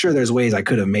 and I'm sure there's ways I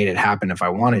could have made it happen if I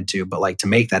wanted to, but like to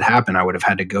make that happen, I would have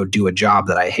had to go do a job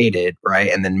that I hated,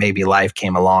 right? And then maybe life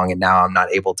came along and now I'm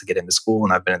not able to get into school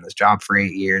and I've been in this job for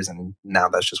 8 years and now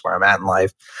that's just where I'm at in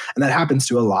life. And that happens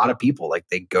to a lot of people. Like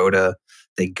they go to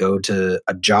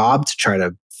a job to try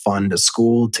to fund a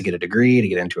school to get a degree, to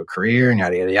get into a career, and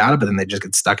yada, yada, yada. But then they just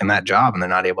get stuck in that job and they're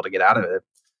not able to get out of it.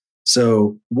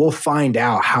 So we'll find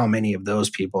out how many of those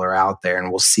people are out there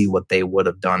and we'll see what they would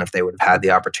have done if they would have had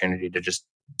the opportunity to just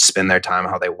spend their time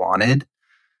how they wanted.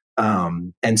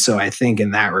 And so I think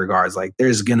in that regards, like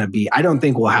there's going to be, I don't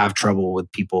think we'll have trouble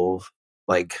with people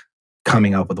like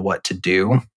coming up with what to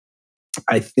do.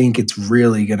 I think it's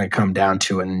really going to come down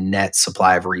to a net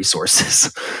supply of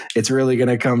resources. It's really going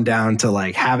to come down to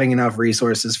like having enough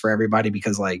resources for everybody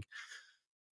because like,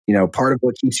 part of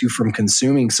what keeps you from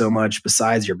consuming so much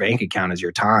besides your bank account is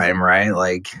your time, right?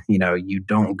 Like, you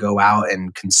don't go out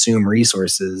and consume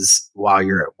resources while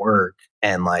you're at work.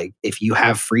 And like, if you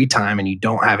have free time and you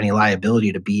don't have any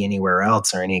liability to be anywhere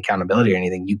else or any accountability or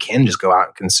anything, you can just go out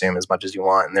and consume as much as you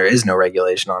want. And there is no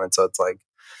regulation on it. So it's like,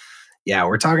 yeah,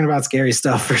 we're talking about scary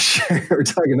stuff for sure. We're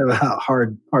talking about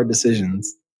hard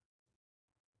decisions.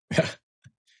 Okay.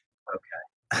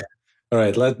 All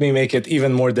right, let me make it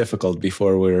even more difficult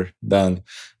before we're done.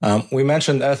 We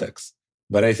mentioned ethics,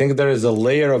 but I think there is a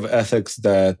layer of ethics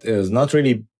that is not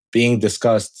really being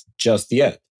discussed just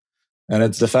yet. And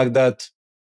it's the fact that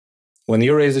when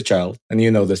you raise a child, and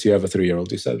you know this, you have a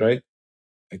 3-year-old, you said, right?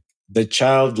 Like, the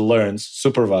child learns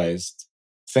supervised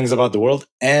things about the world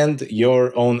and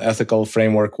your own ethical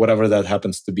framework, whatever that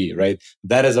happens to be, right?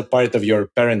 That is a part of your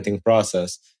parenting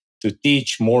process to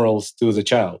teach morals to the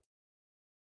child.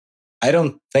 I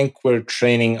don't think we're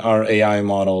training our AI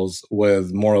models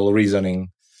with moral reasoning.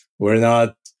 We're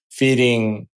not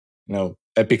feeding,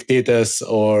 Epictetus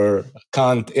or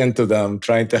Kant into them,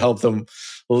 trying to help them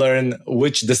learn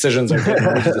which decisions are good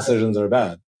and which decisions are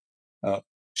bad.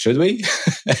 Should we?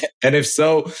 And if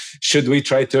so, should we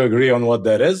try to agree on what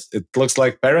that is? It looks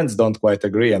like parents don't quite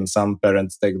agree, and some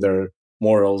parents take their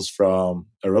morals from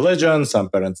a religion, some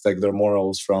parents take their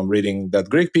morals from reading that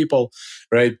Greek people,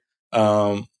 right?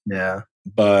 Yeah.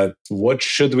 But what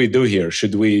should we do here?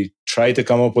 Should we try to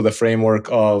come up with a framework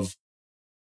of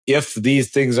if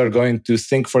these things are going to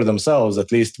think for themselves,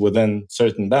 at least within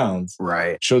certain bounds,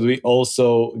 Right. should we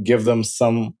also give them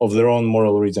some of their own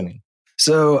moral reasoning?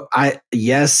 So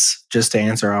yes, just to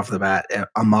answer off the bat,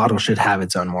 a model should have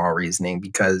its own moral reasoning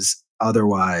because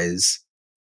otherwise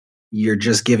you're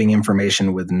just giving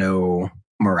information with no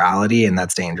morality, and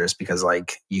that's dangerous because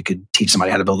like you could teach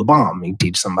somebody how to build a bomb, you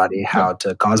teach somebody how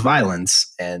to cause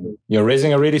violence, and you're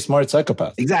raising a really smart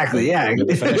psychopath. exactly, yeah,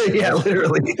 yeah,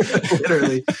 literally,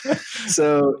 literally.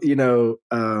 So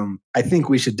I think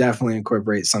we should definitely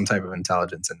incorporate some type of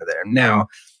intelligence into there. Now,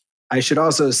 I should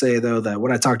also say though that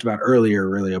what I talked about earlier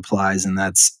really applies, and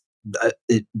that's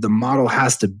the model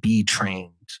has to be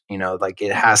trained. Like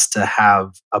it has to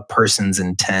have a person's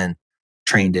intent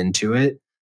trained into it.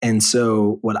 And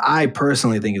so, what I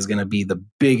personally think is going to be the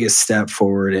biggest step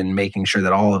forward in making sure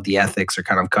that all of the ethics are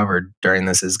kind of covered during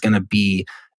this is going to be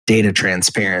data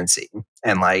transparency.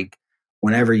 And like,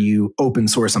 whenever you open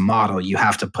source a model, you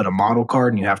have to put a model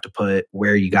card and you have to put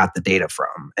where you got the data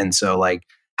from. And so, like,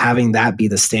 having that be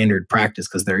the standard practice,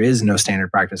 because there is no standard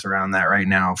practice around that right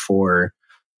now for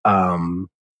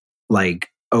like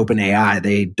OpenAI,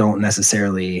 they don't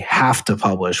necessarily have to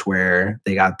publish where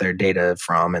they got their data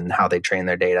from and how they train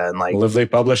their data. And like, well, if they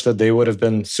published it, they would have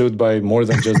been sued by more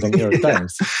than just the New York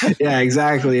Times. Yeah,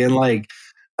 exactly. And like,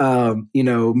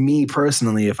 me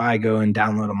personally, if I go and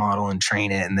download a model and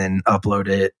train it and then upload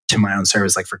it to my own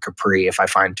service, like for Capri, if I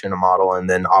fine tune a model and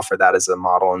then offer that as a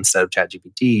model instead of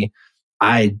ChatGPT,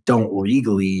 I don't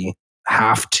legally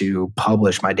have to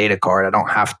publish my data card. I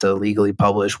don't have to legally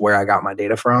publish where I got my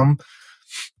data from.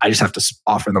 I just have to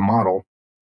offer the model.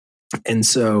 And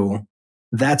so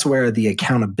that's where the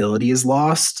accountability is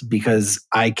lost, because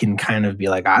I can kind of be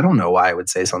like, I don't know why I would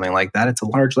say something like that. It's a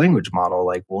large language model.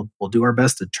 Like we'll do our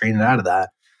best to train it out of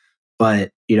that.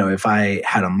 But if I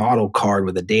had a model card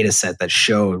with a data set that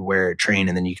showed where it trained,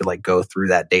 and then you could like go through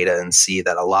that data and see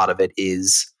that a lot of it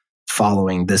is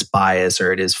following this bias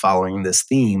or it is following this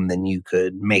theme, then you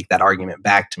could make that argument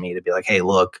back to me to be like, hey,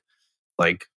 look,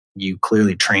 like you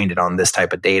clearly trained it on this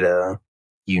type of data.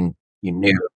 You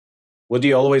knew. Would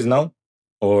you always know?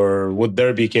 Or would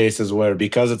there be cases where,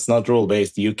 because it's not rule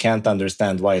based, you can't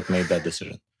understand why it made that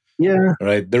decision? Yeah.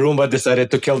 Right. The Roomba decided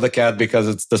to kill the cat because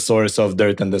it's the source of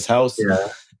dirt in this house. Yeah.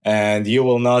 And you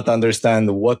will not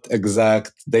understand what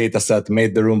exact data set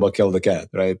made the Roomba kill the cat,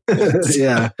 right?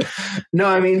 Yeah. No,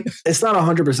 I mean, it's not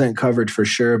 100% coverage for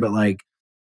sure, but like,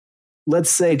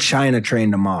 let's say China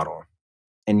trained a model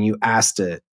and you asked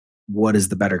it, what is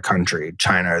the better country,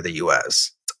 China or the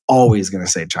US? It's always going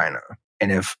to say China.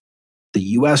 And if the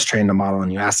US trained a model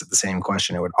and you asked it the same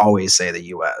question, it would always say the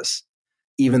US,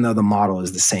 even though the model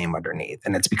is the same underneath.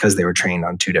 And it's because they were trained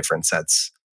on two different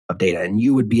sets of data. And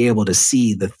you would be able to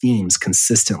see the themes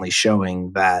consistently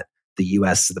showing that the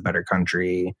US is the better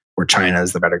country or China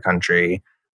is the better country,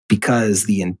 because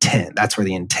the intent, that's where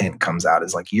the intent comes out,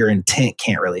 is like your intent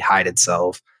can't really hide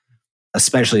itself,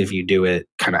 especially if you do it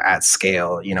kind of at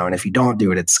scale, and if you don't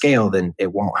do it at scale, then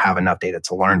it won't have enough data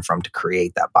to learn from to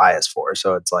create that bias for.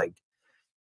 So it's like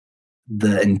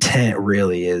the intent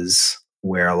really is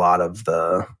where a lot of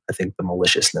I think the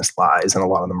maliciousness lies, and a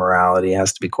lot of the morality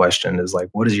has to be questioned, is like,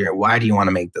 why do you want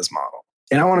to make this model?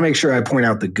 And I want to make sure I point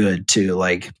out the good too.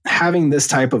 Like having this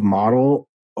type of model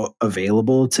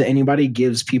available to anybody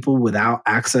gives people without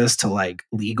access to like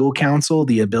legal counsel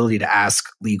the ability to ask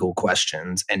legal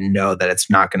questions and know that it's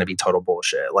not going to be total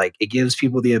bullshit. Like it gives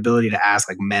people the ability to ask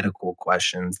like medical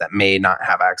questions that may not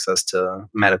have access to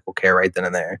medical care right then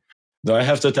and there. Though I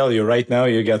have to tell you, right now,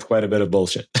 you get quite a bit of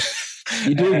bullshit.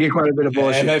 You do get quite a bit of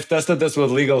bullshit. And I've tested this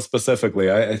with legal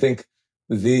specifically. I think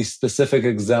the specific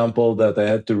example that I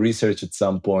had to research at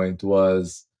some point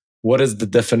was, what is the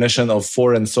definition of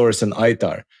foreign source in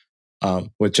ITAR,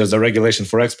 which is a regulation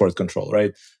for export control,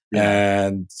 right? Yeah.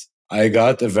 And I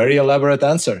got a very elaborate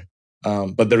answer.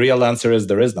 But the real answer is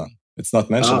there is none. It's not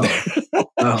mentioned there.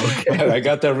 Okay. I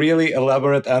got a really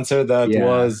elaborate answer that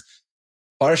was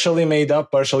partially made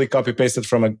up, partially copy pasted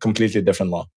from a completely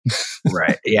different law.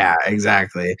 Right. Yeah,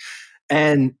 exactly.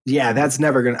 And yeah, that's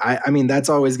never going to, I mean, that's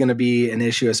always going to be an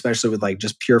issue, especially with like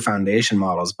just pure foundation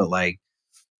models. But like,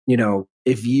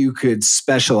 if you could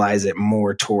specialize it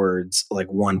more towards like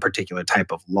one particular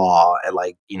type of law,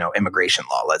 like, immigration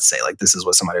law, let's say, like this is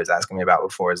what somebody was asking me about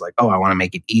before, is like, oh, I want to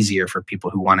make it easier for people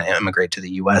who want to immigrate to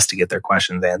the US to get their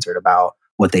questions answered about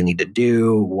what they need to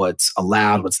do, what's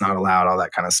allowed, what's not allowed, all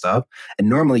that kind of stuff. And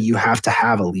normally you have to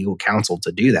have a legal counsel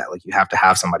to do that. Like you have to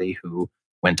have somebody who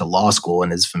went to law school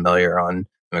and is familiar on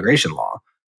immigration law.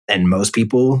 And most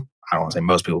people, I don't want to say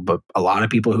most people, but a lot of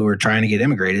people who are trying to get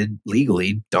immigrated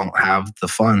legally don't have the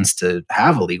funds to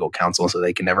have a legal counsel, so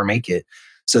they can never make it.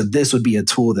 So this would be a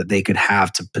tool that they could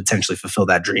have to potentially fulfill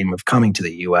that dream of coming to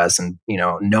the US and,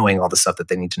 knowing all the stuff that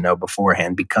they need to know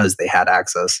beforehand because they had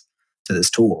access to this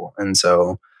tool. And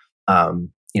so,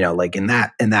 like in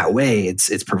that way,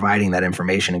 it's providing that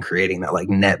information and creating that like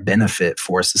net benefit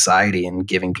for society and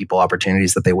giving people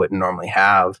opportunities that they wouldn't normally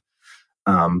have.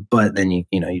 But then you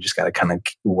just got to kind of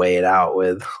weigh it out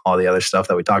with all the other stuff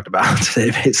that we talked about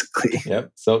today, basically.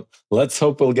 Yep. So let's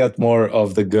hope we'll get more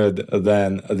of the good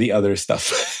than the other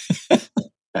stuff.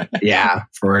 Yeah,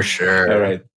 for sure. All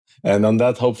right. And on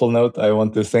that hopeful note, I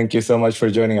want to thank you so much for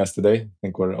joining us today. I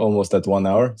think we're almost at 1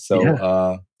 hour.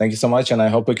 So thank you so much. And I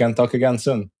hope we can talk again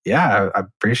soon. Yeah, I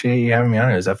appreciate you having me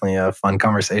on. It was definitely a fun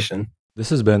conversation.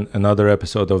 This has been another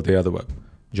episode of The Other Web.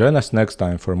 Join us next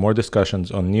time for more discussions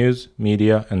on news,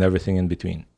 media, and everything in between.